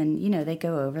effects and, they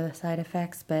go over the side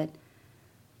effects, but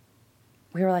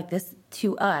we were like, this,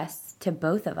 to us, to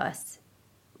both of us,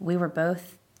 we were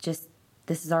both just,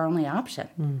 this is our only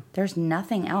option. There's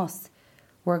nothing else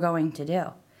we're going to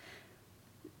do.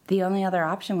 The only other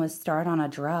option was start on a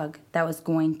drug that was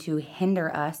going to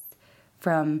hinder us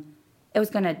from, it was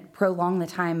going to prolong the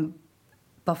time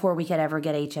before we could ever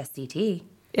get HSCT.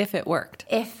 If it worked.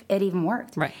 If it even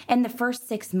worked. Right. And the first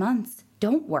 6 months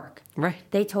don't work. Right.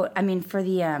 They told, for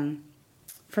the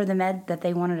for the med that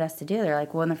they wanted us to do. They're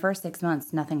like, well, in the first 6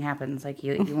 months, nothing happens. Like,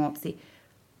 you won't see.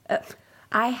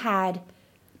 I had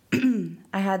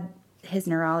his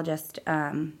neurologist,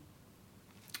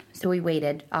 so we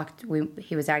waited.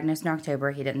 He was diagnosed in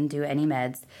October. He didn't do any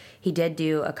meds. He did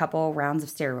do a couple rounds of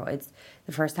steroids.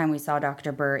 The first time we saw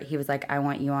Dr. Burt, he was like, I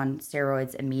want you on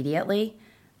steroids immediately.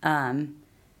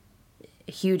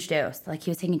 Huge dose. Like,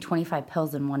 he was taking 25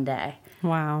 pills in one day.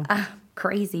 Wow.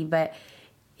 Crazy, but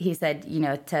he said,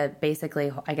 to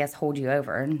basically, I guess, hold you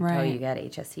over until you get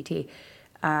HSCT.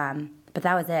 But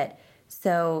that was it.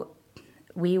 So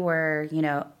we were,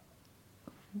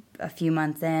 a few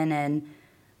months in, and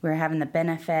we were having the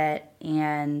benefit,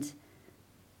 and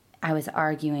I was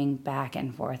arguing back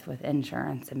and forth with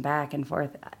insurance and back and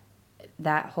forth.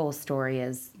 That whole story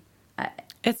is...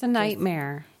 it's a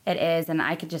nightmare. It is, and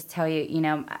I could just tell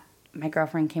you, my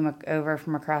girlfriend came over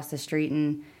from across the street,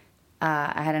 and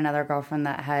I had another girlfriend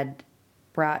that had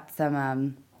brought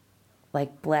some,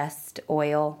 blessed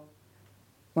oil.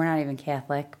 We're not even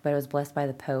Catholic, but it was blessed by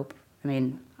the Pope. I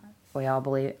mean, I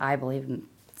believe in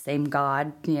the same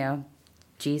God,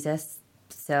 Jesus.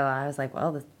 So I was like,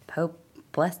 well, the Pope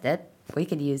blessed it. We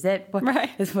could use it. Right.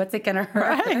 What's it going to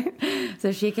hurt? Right.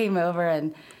 So she came over,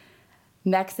 and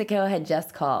Mexico had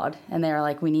just called, and they were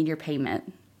like, we need your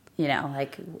payment.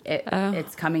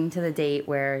 It's coming to the date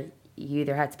where you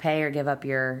either have to pay or give up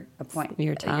your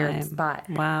your time, your spot.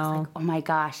 Wow. I was like, oh my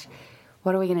gosh,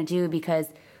 what are we going to do? Because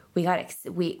we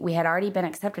had already been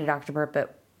accepted, Dr. Burt,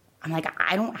 but I'm like,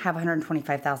 I don't have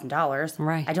 $125,000.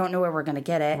 Right. I don't know where we're going to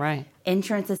get it. Right.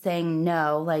 Insurance is saying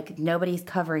no, nobody's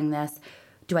covering this.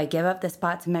 Do I give up the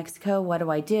spot to Mexico? What do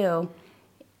I do?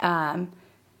 I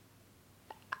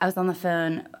was on the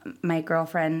phone. My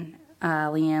girlfriend,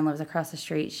 Leanne, lives across the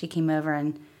street. She came over,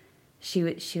 and she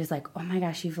was like, oh my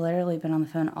gosh, you've literally been on the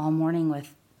phone all morning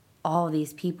with all of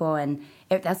these people. And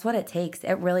that's what it takes.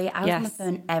 I was on the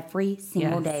phone every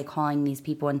single day calling these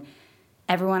people, and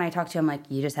everyone I talk to, I'm like,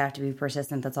 you just have to be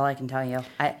persistent. That's all I can tell you.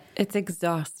 It's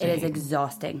exhausting. It is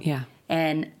exhausting. Yeah.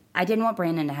 And I didn't want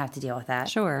Brandon to have to deal with that.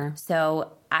 Sure.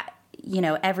 So,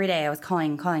 every day I was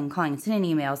calling,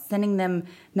 sending emails, sending them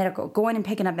going and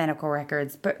picking up medical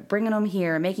records, bringing them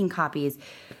here, making copies,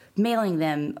 mailing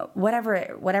them,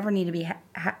 whatever needed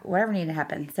to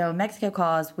happen. So Mexico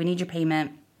calls, we need your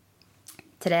payment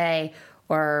today,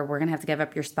 or we're going to have to give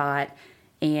up your spot.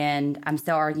 And I'm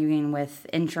still arguing with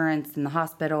insurance and the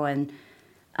hospital. And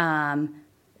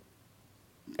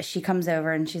she comes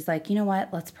over, and she's like, you know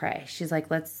what? Let's pray. She's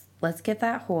like, let's get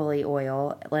that holy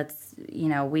oil.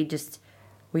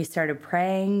 We started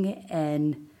praying,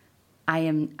 and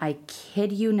I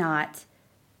kid you not,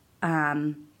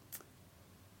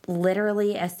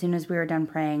 literally as soon as we were done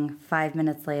praying, 5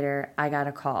 minutes later, I got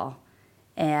a call,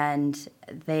 and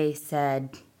they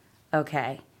said,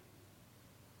 okay,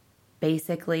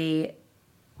 basically,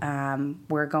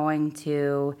 we're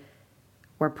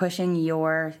pushing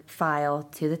your file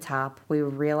to the top. We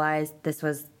realized this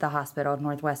was the hospital,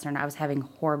 Northwestern. I was having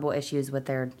horrible issues with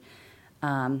their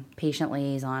patient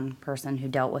liaison person who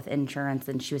dealt with insurance,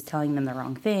 and she was telling them the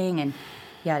wrong thing, and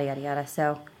yada, yada, yada.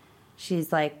 So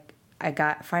she's like,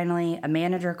 finally, a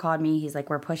manager called me. He's like,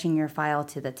 we're pushing your file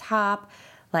to the top.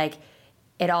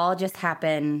 It all just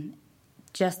happened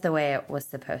just the way it was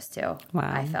supposed to.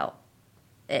 Wow. I felt.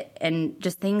 And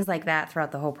just things like that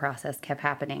throughout the whole process kept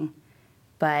happening.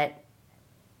 But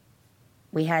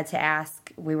we had to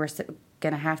ask, we were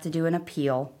going to have to do an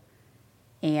appeal.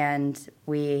 And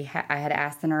I had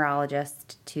asked the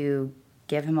neurologist to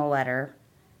give him a letter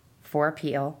for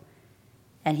appeal.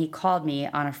 And he called me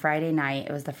on a Friday night.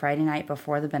 It was the Friday night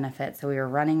before the benefit. So we were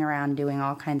running around doing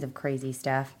all kinds of crazy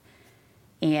stuff.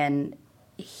 And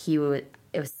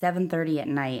it was 7:30 at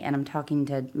night, and I'm talking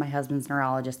to my husband's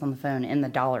neurologist on the phone in the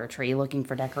Dollar Tree looking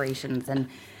for decorations. And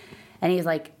he's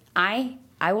like, I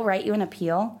will write you an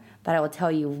appeal, but I will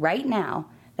tell you right now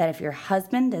that if your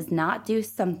husband does not do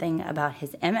something about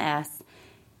his MS,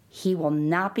 he will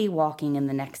not be walking in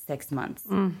the next 6 months.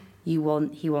 He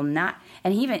will not.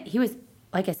 And he was,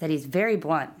 like I said, he's very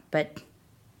blunt, but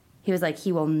he was like,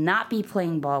 he will not be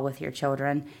playing ball with your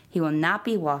children. He will not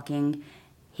be walking.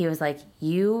 He was like,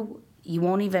 you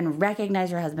won't even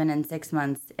recognize your husband in 6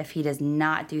 months if he does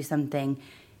not do something.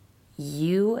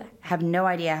 You have no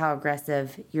idea how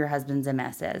aggressive your husband's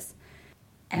MS is.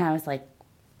 And I was like,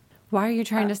 why are you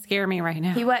trying to scare me right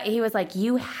now? He was like,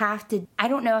 you have to. I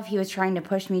don't know if he was trying to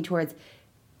push me towards,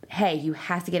 hey, you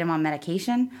have to get him on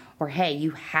medication, or hey,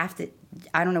 you have to,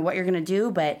 I don't know what you're going to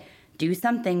do, but do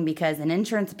something, because an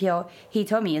insurance appeal, he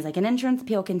told me, he's like, an insurance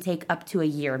appeal can take up to a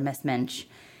year, Miss Minch.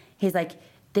 He's like,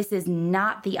 this is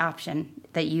not the option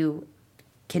that you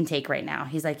can take right now.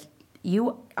 He's like,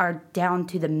 you are down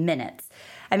to the minutes.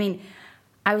 I mean,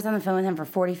 I was on the phone with him for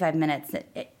 45 minutes.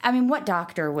 I mean, what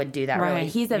doctor would do that, really?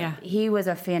 He's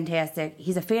a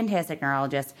fantastic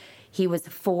neurologist. He was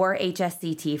for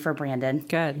HSCT for Brandon.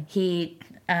 Good. He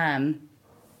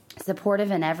supportive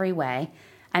in every way.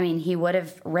 I mean, he would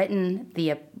have written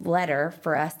the letter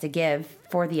for us to give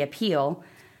for the appeal.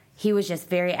 He was just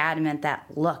very adamant that,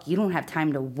 look, you don't have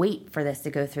time to wait for this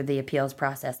to go through the appeals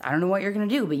process. I don't know what you're going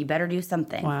to do, but you better do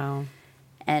something. Wow.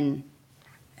 And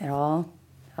it all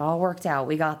worked out.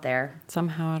 We got there.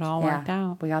 Somehow it all worked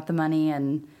out. We got the money,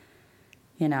 and,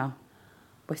 we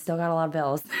still got a lot of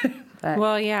bills. But,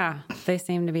 well, yeah, they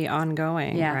seem to be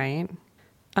ongoing, right?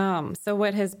 So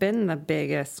what has been the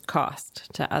biggest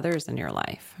cost to others in your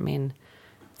life? I mean,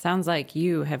 it sounds like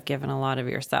you have given a lot of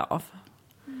yourself.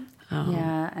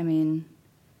 Yeah, I mean,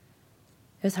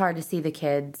 it was hard to see the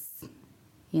kids,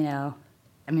 I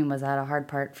mean, was that a hard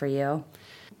part for you?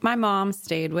 My mom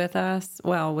stayed with us,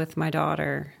 with my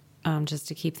daughter, just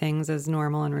to keep things as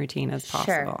normal and routine as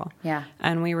possible. Sure. Yeah.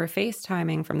 And we were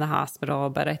FaceTiming from the hospital,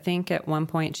 but I think at one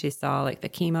point she saw like the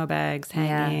chemo bags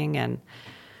hanging and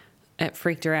it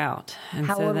freaked her out. And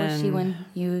How old was she when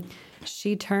you...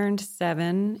 She turned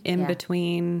 7 in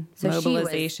between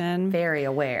mobilization. She was very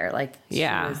aware. Like, she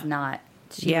was not...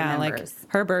 She remembers.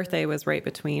 Like her birthday was right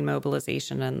between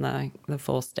mobilization and the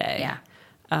full stay. Yeah.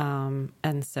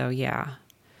 And so, I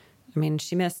mean,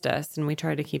 she missed us, and we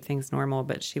tried to keep things normal,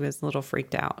 but she was a little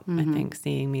freaked out, I think,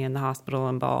 seeing me in the hospital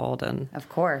and bald. And of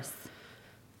course.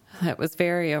 It was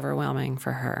very overwhelming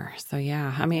for her. So,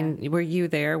 I mean, were you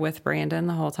there with Brandon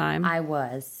the whole time? I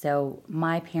was. So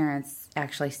my parents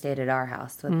actually stayed at our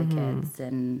house with the kids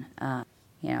and,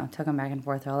 took them back and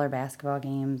forth to all their basketball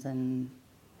games and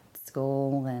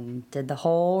school and did the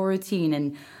whole routine.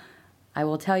 And I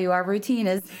will tell you, our routine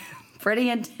is pretty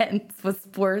intense with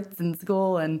sports and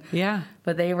school.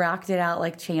 But they rocked it out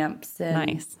like champs.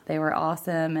 And nice. They were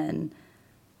awesome. And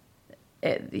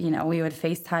we would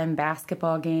FaceTime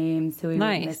basketball games so we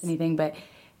wouldn't miss anything. But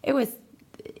it was,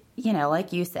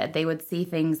 like you said, they would see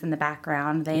things in the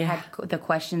background. They had the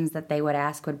questions that they would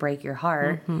ask would break your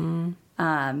heart.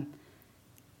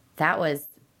 That was,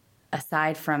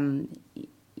 aside from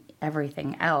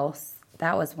everything else,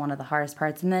 that was one of the hardest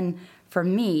parts. And then for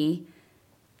me,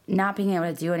 not being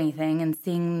able to do anything and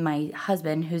seeing my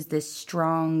husband, who's this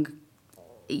strong,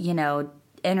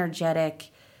 energetic,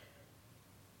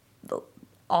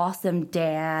 awesome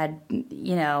dad,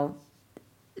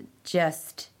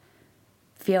 just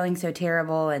feeling so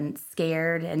terrible and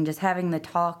scared and just having the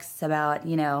talks about,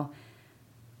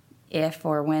 if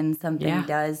or when something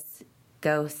does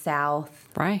go south,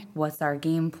 right? What's our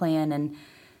game plan? And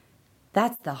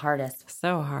that's the hardest.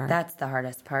 So hard. That's the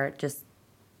hardest part, just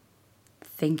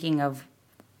thinking of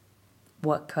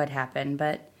what could happen.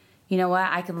 But you know what?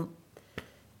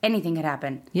 Anything could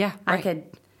happen. Yeah, right.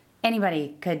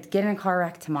 Anybody could get in a car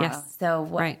wreck tomorrow. Yes. So,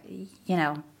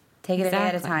 take it a day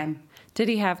at a time. Did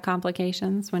he have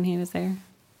complications when he was there?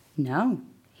 No.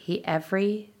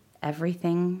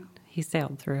 Everything. He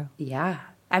sailed through. Yeah.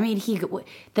 I mean,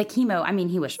 the chemo,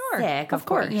 he was sick. Of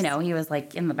course. He was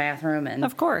like in the bathroom and.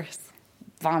 Of course.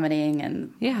 Vomiting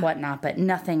and whatnot, but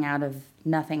nothing out of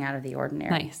the ordinary.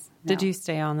 Nice. No. Did you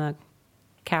stay on the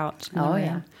couch? Oh,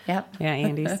 yeah. Yep. Yeah,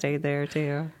 Andy stayed there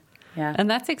too. Yeah. And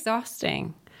that's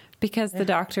exhausting. Because the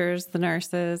doctors, the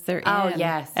nurses, they're in. Oh,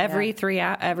 yes. Every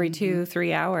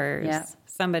 2-3 hours,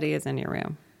 somebody is in your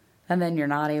room. And then you're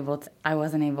not able to,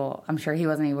 I'm sure he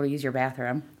wasn't able to use your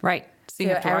bathroom. Right. So you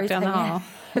have to walk down the hall.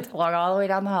 To walk all the way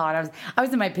down the hall. And I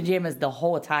was in my pajamas the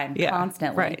whole time,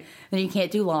 constantly. Right. And you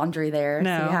can't do laundry there,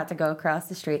 no. So you have to go across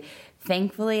the street.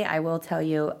 Thankfully, I will tell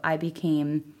you, I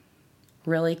became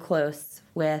really close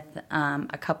with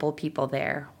a couple people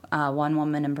there. One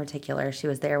woman in particular, she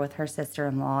was there with her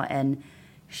sister-in-law, and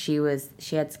she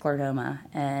had scleroderma,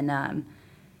 and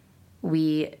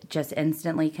we just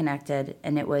instantly connected,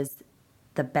 and it was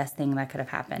the best thing that could have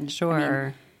happened.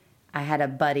 Sure. I had a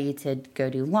buddy to go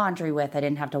do laundry with. I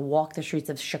didn't have to walk the streets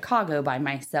of Chicago by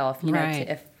myself,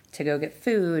 to go get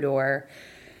food or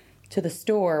to the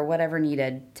store, whatever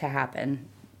needed to happen.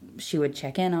 She would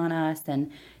check in on us,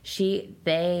 and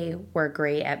they were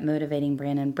great at motivating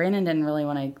Brandon. Brandon didn't really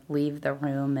want to leave the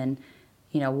room and,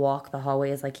 walk the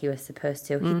hallways like he was supposed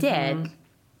to. He did.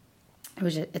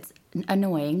 It's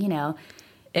annoying,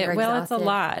 It's a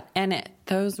lot. And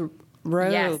those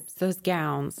robes, those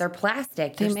gowns. They're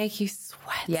plastic. They make you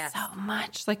sweat so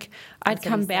much. Like, I'd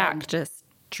come back just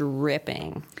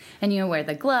dripping. And you wear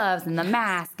the gloves and the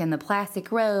mask and the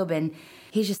plastic robe, and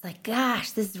he's just like,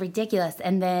 gosh, this is ridiculous.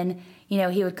 And then,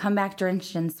 he would come back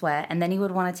drenched in sweat, and then he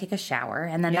would want to take a shower.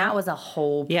 And then that was a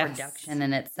whole production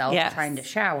in itself, trying to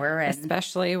shower. And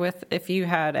especially if you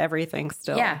had everything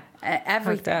still. Yeah,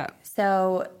 everything.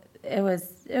 So it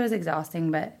was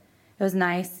exhausting, but it was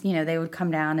nice. They would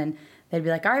come down and they'd be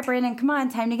like, all right, Brandon, come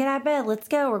on, time to get out of bed. Let's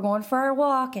go. We're going for our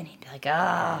walk. And he'd be like,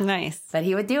 oh. Nice. But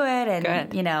he would do it. And,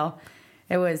 good.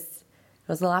 It was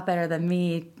a lot better than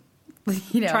me,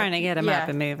 trying to get him up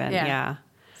and moving. Yeah.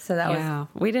 So that was.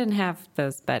 We didn't have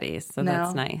those buddies, so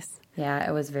that's nice. Yeah,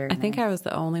 it was very I think I was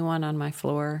the only one on my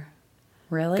floor.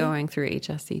 Really? Going through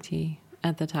HSCT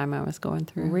at the time I was going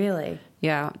through. Really?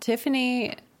 Yeah.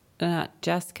 Tiffany,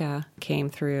 Jessica came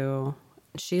through.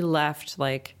 She left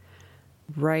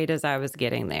right as I was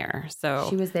getting there. So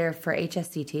she was there for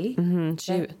HSCT?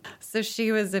 Mm-hmm. So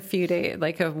she was a few days,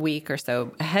 a week or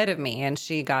so ahead of me, and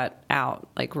she got out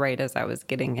right as I was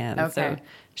getting in. Okay. So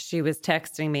she was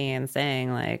texting me and saying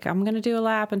I'm going to do a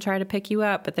lap and try to pick you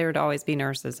up, but there would always be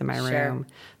nurses in my room.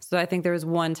 So I think there was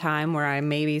one time where I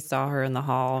maybe saw her in the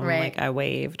hall and I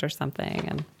waved or something.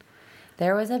 And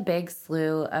there was a big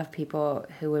slew of people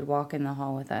who would walk in the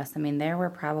hall with us. I mean, there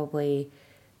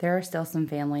are still some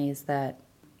families that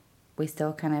we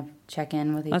still kind of check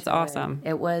in with each other. That's awesome.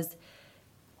 It was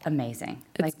amazing.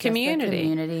 It's community. The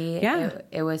community. Yeah.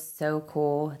 It was so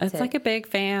cool. It's like a big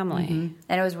family. Mm-hmm.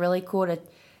 And it was really cool to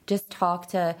just talk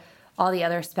to all the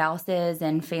other spouses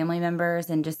and family members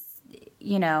and just,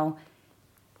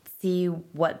 see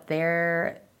what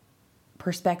their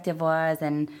perspective was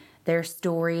and their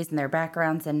stories and their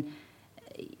backgrounds. And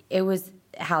it was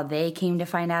how they came to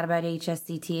find out about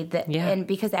HSCT. And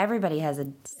because everybody has a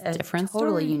different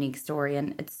totally story. Unique story,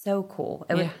 and it's so cool.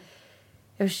 It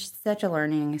was such a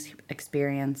learning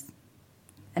experience,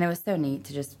 and it was so neat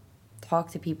to just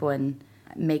talk to people and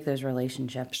make those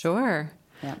relationships. Sure.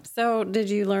 Yeah. So did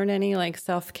you learn any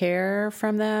self-care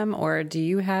from them, or do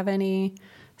you have any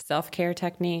self-care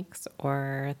techniques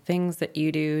or things that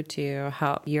you do to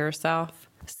help yourself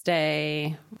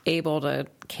stay able to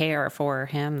care for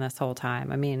him this whole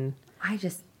time? I mean,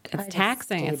 it's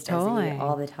taxing. It's totally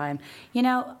all the time. It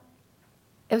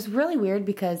was really weird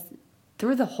because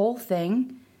through the whole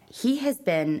thing, he has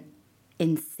been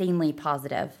insanely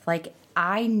positive.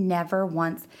 I never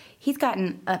once, he's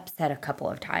gotten upset a couple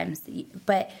of times,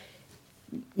 but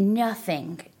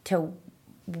nothing to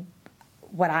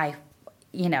what I,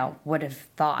 would have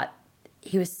thought.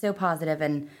 He was so positive,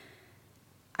 and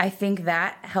I think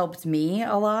that helped me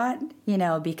a lot,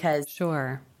 because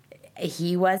sure,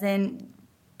 he wasn't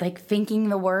thinking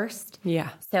the worst. Yeah.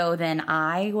 So then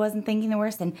I wasn't thinking the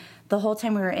worst. And the whole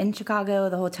time we were in Chicago,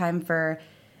 the whole time for,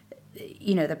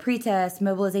 the pretest,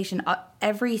 mobilization,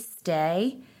 every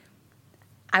stay,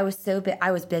 I was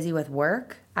busy with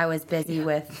work. I was busy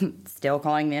with still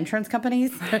calling the insurance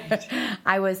companies.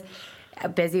 I was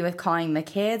busy with calling the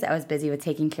kids. I was busy with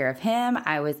taking care of him.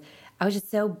 I was just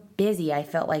so busy. I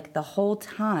felt like the whole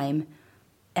time.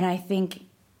 And I think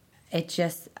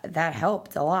that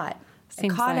helped a lot. It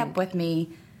caught up with me.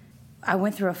 I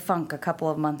went through a funk a couple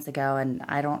of months ago, and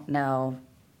I don't know.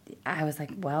 I was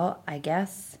like, well, I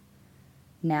guess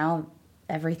now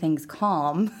everything's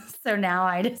calm. So now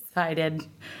I decided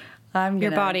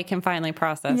your body can finally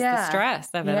process the stress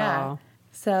of it all.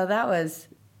 So that was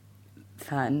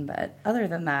fun, but other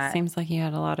than that, seems like you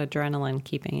had a lot of adrenaline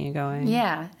keeping you going.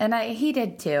 Yeah, and he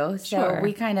did too. So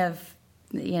we kind of,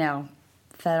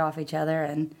 fed off each other.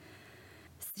 And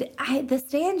the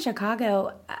stay in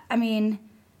Chicago, I mean,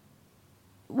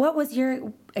 what was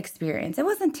your experience? It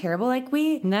wasn't terrible.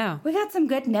 We got some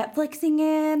good Netflixing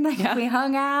in. We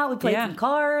hung out. We played some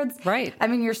cards. Right. I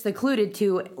mean, you're secluded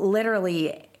to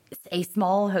literally a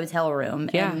small hotel room.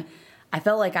 Yeah. And I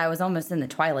felt like I was almost in the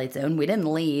Twilight Zone. We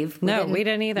didn't leave. We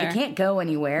didn't either. You can't go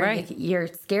anywhere. Right. You're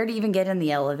scared to even get in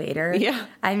the elevator. Yeah.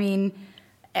 I mean,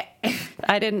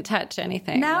 I didn't touch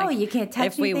anything. No, you can't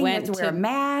touch anything. You have to wear a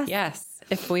mask. Yes.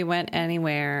 If we went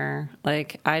anywhere,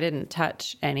 I didn't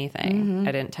touch anything. Mm-hmm.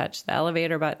 I didn't touch the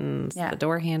elevator buttons, the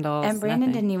door handles. And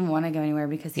Brandon nothing. didn't even want to go anywhere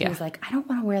because he was like, I don't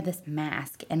want to wear this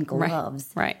mask and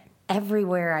gloves. Right.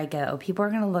 Everywhere I go, people are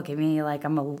going to look at me like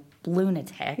I'm a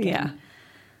lunatic. Yeah. And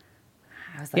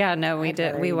I was like, we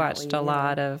did. We watched a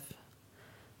lot of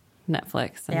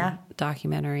Netflix and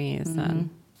documentaries. Mm-hmm.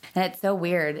 And it's so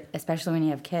weird, especially when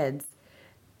you have kids,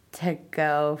 to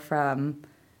go from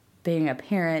being a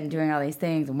parent and doing all these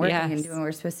things and working and doing what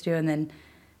we're supposed to do, and then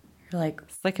you're like...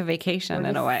 It's like a vacation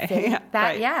in a way.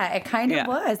 It kind of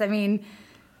was. I mean,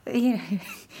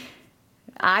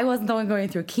 I wasn't the one going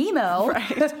through chemo,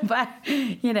 Right. but,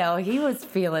 you know, he was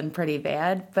feeling pretty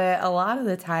bad. But a lot of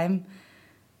the time,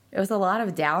 it was a lot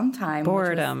of downtime.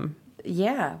 Boredom.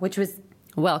 Which was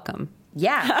Welcome.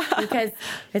 yeah, because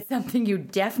it's something you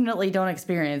definitely don't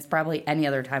experience probably any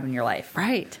other time in your life.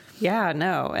 Right. Yeah,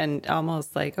 no. And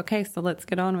almost like, okay, so let's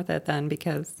get on with it then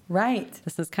because Right.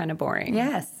 this is kind of boring.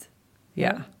 Yes.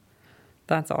 Yeah.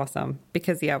 That's awesome.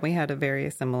 Because, yeah, we had a very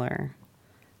similar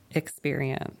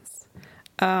experience.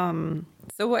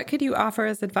 So what could you offer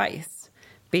as advice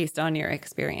based on your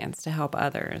experience to help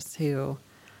others who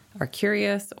are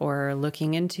curious or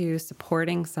looking into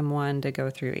supporting someone to go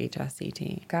through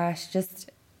HSCT? Gosh,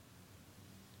 just,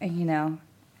 you know,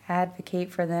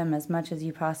 advocate for them as much as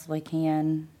you possibly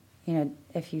can. You know,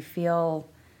 if you feel,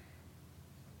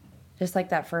 just like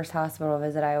that first hospital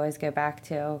visit I always go back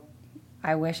to,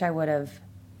 I wish I would have,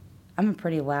 I'm a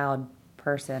pretty loud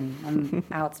person. I'm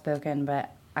outspoken,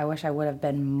 but I wish I would have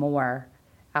been more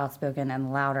outspoken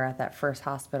and louder at that first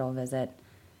hospital visit.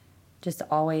 Just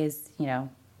always, you know,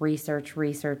 research,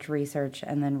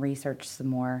 and then research some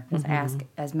more. Just ask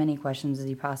as many questions as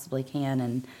you possibly can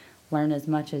and learn as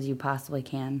much as you possibly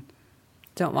can.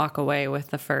 Don't walk away with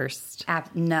the first.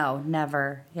 No,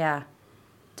 never. Yeah.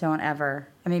 Don't ever.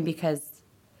 I mean, because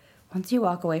once you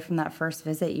walk away from that first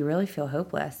visit, you really feel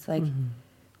hopeless. Like,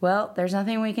 well, there's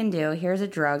nothing we can do. Here's a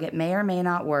drug. It may or may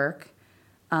not work.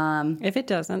 If it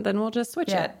doesn't, then we'll just switch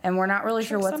it. And we're not really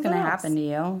sure what's going to happen to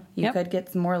you. You could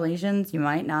get some more lesions. You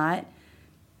might not.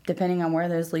 Depending on where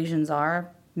those lesions are,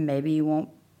 maybe you won't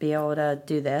be able to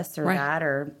do this or that,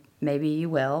 or maybe you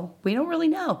will. We don't really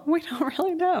know. We don't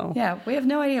really know. Yeah, we have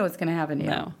no idea what's going to happen to you.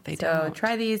 No, they so don't.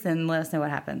 Try these and let us know what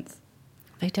happens.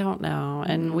 They don't know.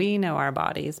 And we know our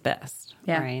bodies best.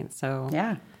 Yeah. Right? So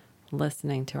Yeah,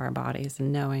 listening to our bodies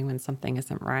and knowing when something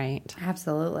isn't right.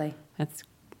 absolutely. It's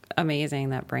amazing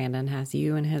that Brandon has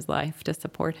you in his life to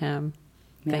support him.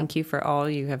 Yeah. Thank you for all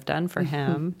you have done for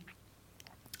him.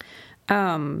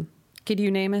 Could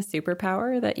you name a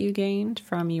superpower that you gained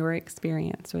from your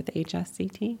experience with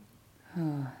HSCT?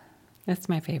 That's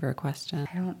my favorite question.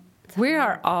 We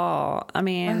are all, I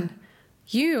mean,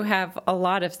 you have a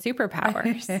lot of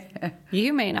superpowers.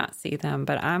 You may not see them,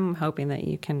 but I'm hoping that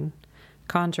you can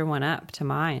conjure one up to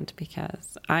mind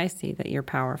because I see that you're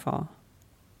powerful.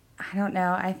 I don't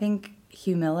know. I think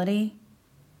humility,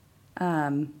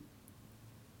 you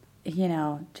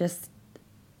know, just,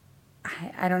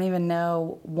 I don't even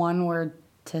know one word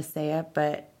to say it,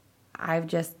 but I've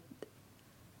just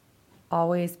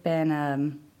always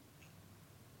been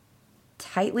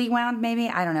tightly wound, maybe.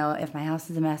 I don't know. If my house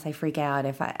is a mess, I freak out.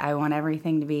 If I want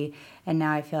everything to be, and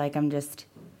now I feel like I'm just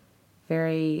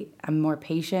I'm more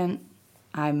patient.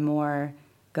 I'm more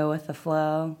go with the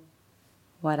flow.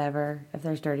 Whatever. If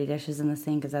there's dirty dishes in the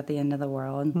sink, is that the end of the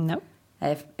world? Nope.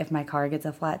 If my car gets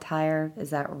a flat tire, is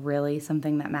that really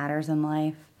something that matters in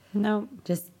life? Nope.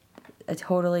 Just a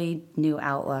totally new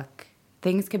outlook.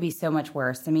 Things could be so much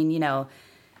worse. I mean, you know,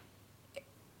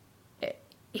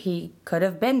 he could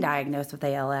have been diagnosed with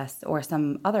ALS or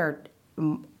some other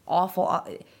awful,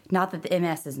 not that the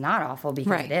MS is not awful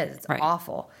because it is. It's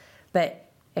awful. But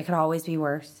it could always be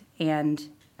worse. And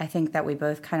I think that we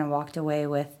both kind of walked away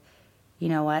with, you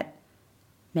know what,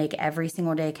 make every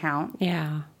single day count.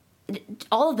 Yeah.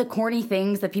 All of the corny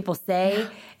things that people say,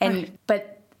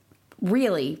 but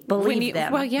really believe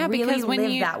them. Well, yeah, really because when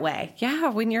live you, that way. Yeah,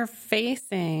 when you're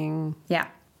facing... Yeah.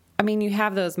 I mean, you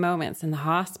have those moments in the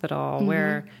hospital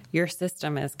where your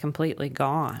system is completely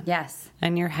gone. Yes.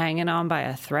 And you're hanging on by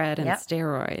a thread and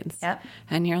steroids. Yep.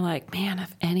 And you're like, man,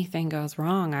 if anything goes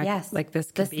wrong, like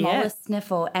this could be it. The smallest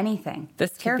sniffle, anything.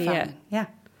 This it's could be terrifying. it. Yeah.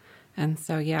 And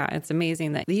so, yeah, it's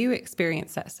amazing that you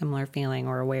experience that similar feeling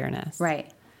or awareness.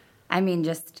 Right. I mean,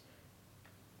 just,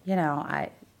 you know,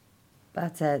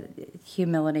 that's a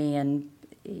humility and,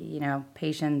 you know,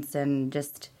 patience and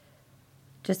just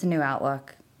a new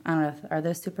outlook. I don't know, are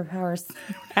those superpowers?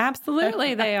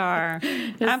 Absolutely, they are.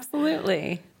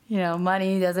 Absolutely. You know,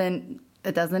 money it is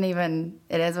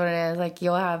what it is. Like,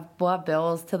 we'll have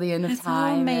bills till the end of time. It's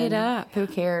all made and up. Who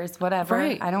cares? Whatever.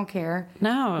 Right. I don't care.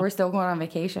 No. We're still going on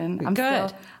vacation.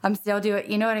 Good. I'm still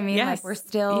doing, you know what I mean? Yes. Like, we're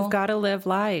still. You've got to live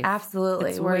life. Absolutely.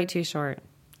 It's way too short.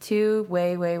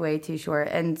 Way too short.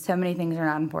 And so many things are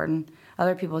not important.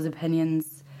 Other people's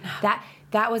opinions.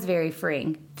 That was very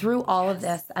freeing. Through all of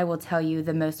this, I will tell you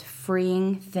the most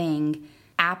freeing thing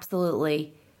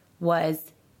absolutely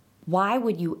was, why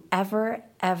would you ever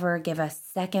give a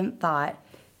second thought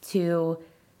to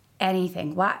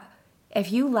anything? Why,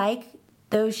 if you like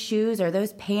those shoes or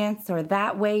those pants or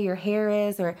that way your hair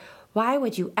is, or why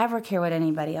would you ever care what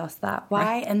anybody else thought?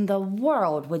 Why in the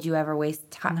world would you ever waste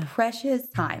precious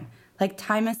time? Like,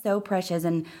 time is so precious,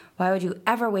 and why would you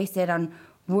ever waste it on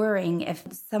worrying if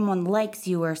someone likes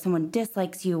you or someone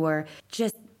dislikes you? Or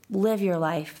just live your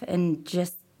life and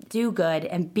just do good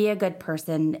and be a good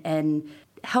person and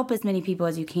help as many people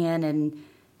as you can. And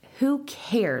who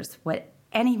cares what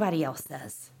anybody else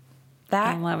says?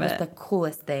 That was the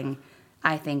coolest thing,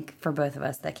 I think, for both of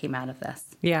us that came out of this.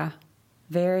 Yeah.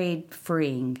 Very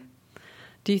freeing.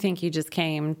 Do you think you just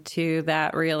came to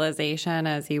that realization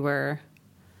as you were?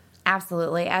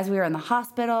 Absolutely. As we were in the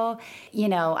hospital, you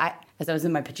know, as I was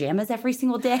in my pajamas every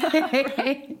single day,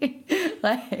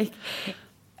 like,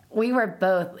 we were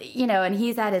both, you know, and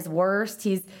he's at his worst.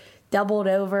 He's doubled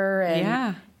over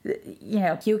and, you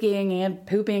know, puking and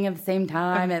pooping at the same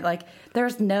time. And, like,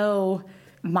 there's no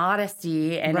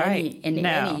modesty in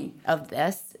any of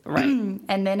this. Right.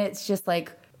 And then it's just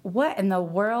like, what in the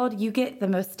world? You get the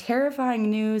most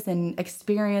terrifying news and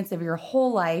experience of your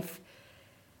whole life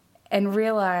and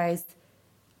realize,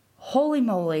 holy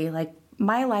moly, like,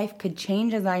 my life could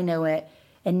change as I know it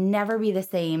and never be the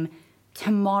same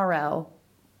tomorrow.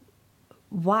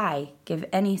 Why give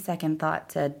any second thought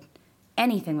to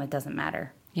anything that doesn't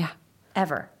matter? Yeah.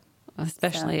 Ever.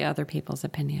 Especially other people's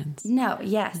opinions. No,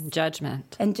 yes. And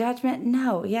judgment. And judgment,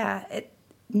 no, yeah.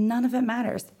 None of it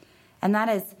matters. And that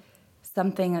is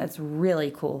something that's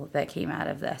really cool that came out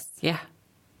of this. Yeah.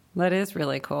 That is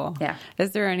really cool. Yeah.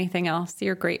 Is there anything else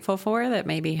you're grateful for that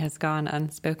maybe has gone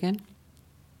unspoken?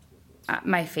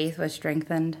 My faith was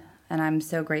strengthened, and I'm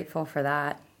so grateful for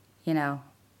that, you know.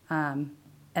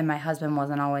 And my husband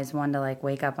wasn't always one to, like,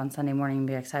 wake up on Sunday morning and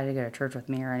be excited to go to church with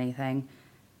me or anything.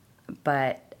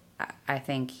 But I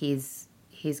think he's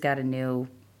got a new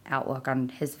outlook on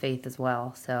his faith as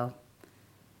well. So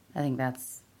I think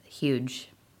that's huge.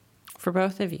 For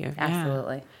both of you.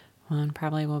 Absolutely. Yeah. Well, and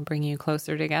probably will bring you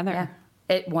closer together.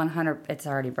 Yeah. It's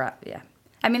already brought,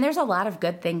 I mean, there's a lot of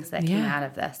good things that came out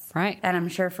of this. Right. And I'm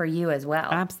sure for you as well.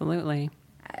 Absolutely.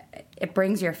 It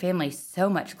brings your family so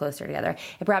much closer together.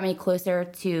 It brought me closer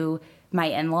to my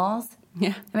in-laws.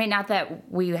 Yeah. I mean, not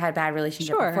that we had a bad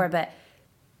relationship before, but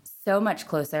so much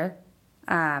closer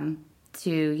to,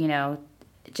 you know,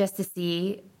 just to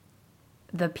see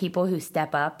the people who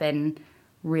step up and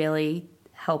really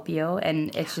help you.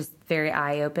 And it's just very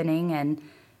eye-opening. And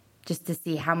just to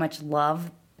see how much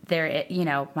love there, you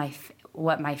know,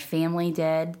 what my family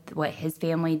did, what his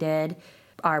family did,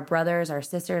 our brothers, our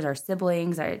sisters, our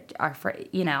siblings, our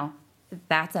you know,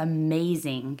 that's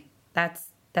amazing.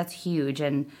 That's huge.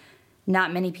 And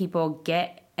not many people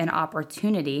get an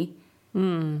opportunity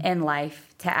in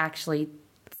life to actually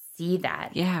see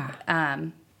that. Yeah.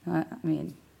 I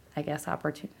mean, I guess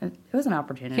it was an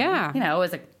opportunity. Yeah. You know, it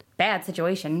was a bad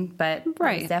situation, but it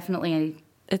was definitely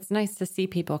it's nice to see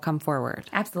people come forward.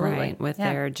 Absolutely. Right, with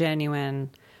their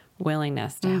genuine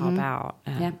willingness to help out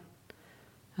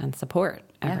and support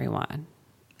everyone.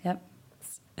 Yep.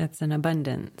 It's an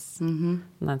abundance. Mm-hmm.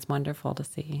 And that's wonderful to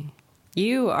see.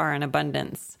 You are an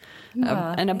abundance,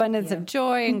 an abundance of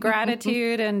joy and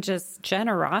gratitude and just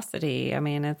generosity. I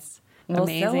mean, it's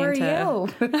amazing. So are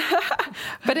you.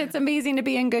 But it's amazing to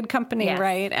be in good company,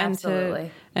 right? And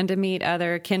absolutely. to meet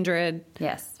other kindred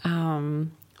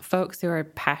folks who are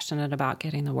passionate about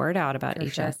getting the word out about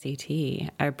HSCT. Sure.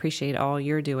 I appreciate all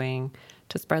you're doing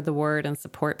to spread the word and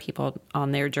support people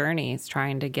on their journeys,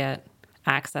 trying to get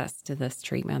access to this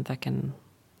treatment that can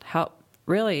help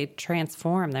really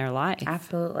transform their life.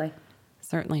 Absolutely.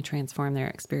 Certainly transform their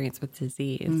experience with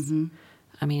disease. Mm-hmm.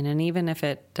 I mean, and even if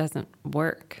it doesn't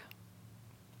work,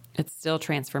 it's still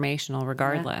transformational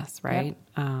regardless, right?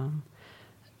 Yep.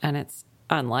 And it's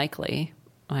unlikely.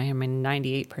 I mean,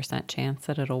 98% chance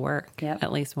that it'll work,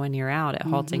 at least when you're out at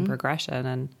halting progression.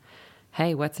 And,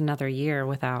 hey, what's another year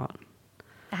without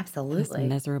this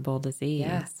miserable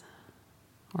disease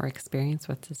or experience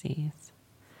with disease?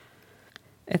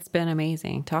 It's been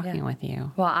amazing talking with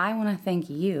you. Well, I want to thank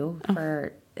you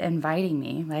for inviting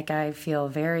me. Like, I feel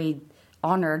very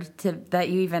honored that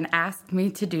you even asked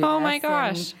me to do this. Oh, my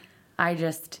gosh.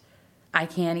 And I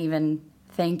can't even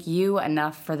thank you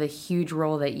enough for the huge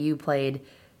role that you played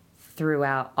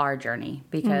throughout our journey,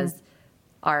 because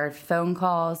our phone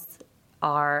calls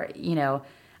are, you know,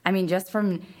 I mean, just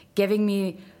from giving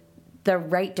me the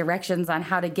right directions on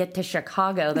how to get to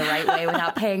Chicago the right way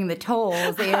without paying the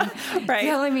tolls, and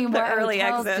telling me what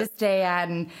hotels to stay at,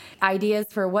 and ideas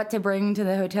for what to bring to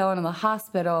the hotel and to the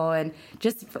hospital, and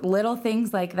just little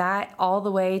things like that, all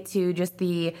the way to just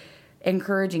the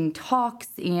encouraging talks.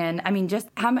 And I mean,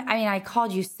 I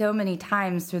called you so many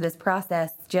times through this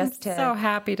process I'm so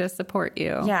happy to support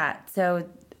you. Yeah. So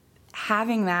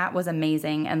having that was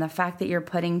amazing. And the fact that you're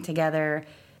putting together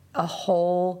a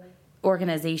whole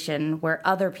organization where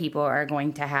other people are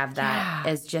going to have that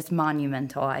is just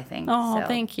monumental, I think. Oh, so,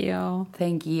 thank you.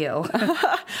 Thank you.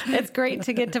 It's great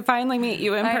to get to finally meet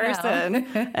you in person.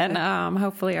 And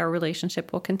hopefully our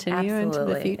relationship will continue into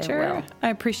the future. It will. I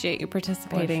appreciate you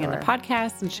participating in the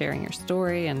podcast and sharing your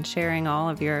story and sharing all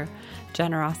of your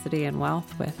generosity and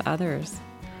wealth with others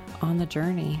on the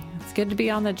journey. It's good to be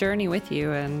on the journey with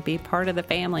you and be part of the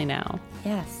family now.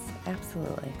 Yes,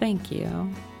 absolutely. Thank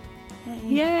you.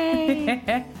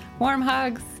 Yay! Warm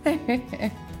hugs.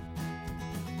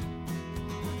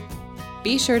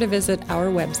 Be sure to visit our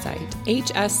website,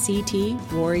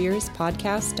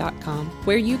 hsctwarriorspodcast.com,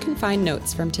 where you can find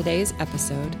notes from today's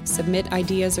episode, submit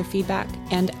ideas or feedback,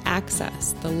 and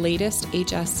access the latest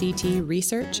HSCT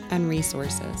research and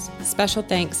resources. Special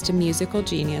thanks to musical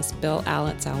genius Bill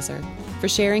Allenshauser for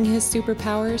sharing his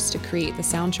superpowers to create the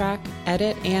soundtrack,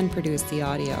 edit, and produce the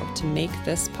audio to make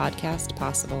this podcast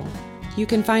possible. You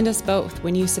can find us both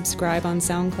when you subscribe on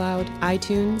SoundCloud,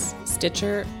 iTunes,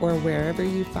 Stitcher, or wherever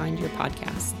you find your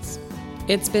podcasts.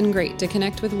 It's been great to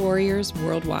connect with warriors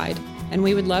worldwide, and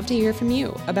we would love to hear from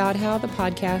you about how the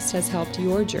podcast has helped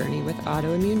your journey with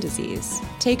autoimmune disease.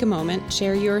 Take a moment,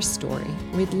 share your story.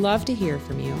 We'd love to hear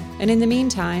from you. And in the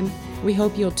meantime, we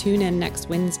hope you'll tune in next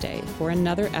Wednesday for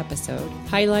another episode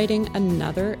highlighting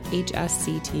another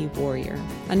HSCT warrior.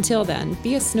 Until then,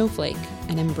 be a snowflake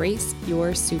and embrace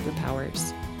your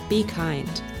superpowers. Be kind.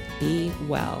 Be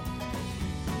well.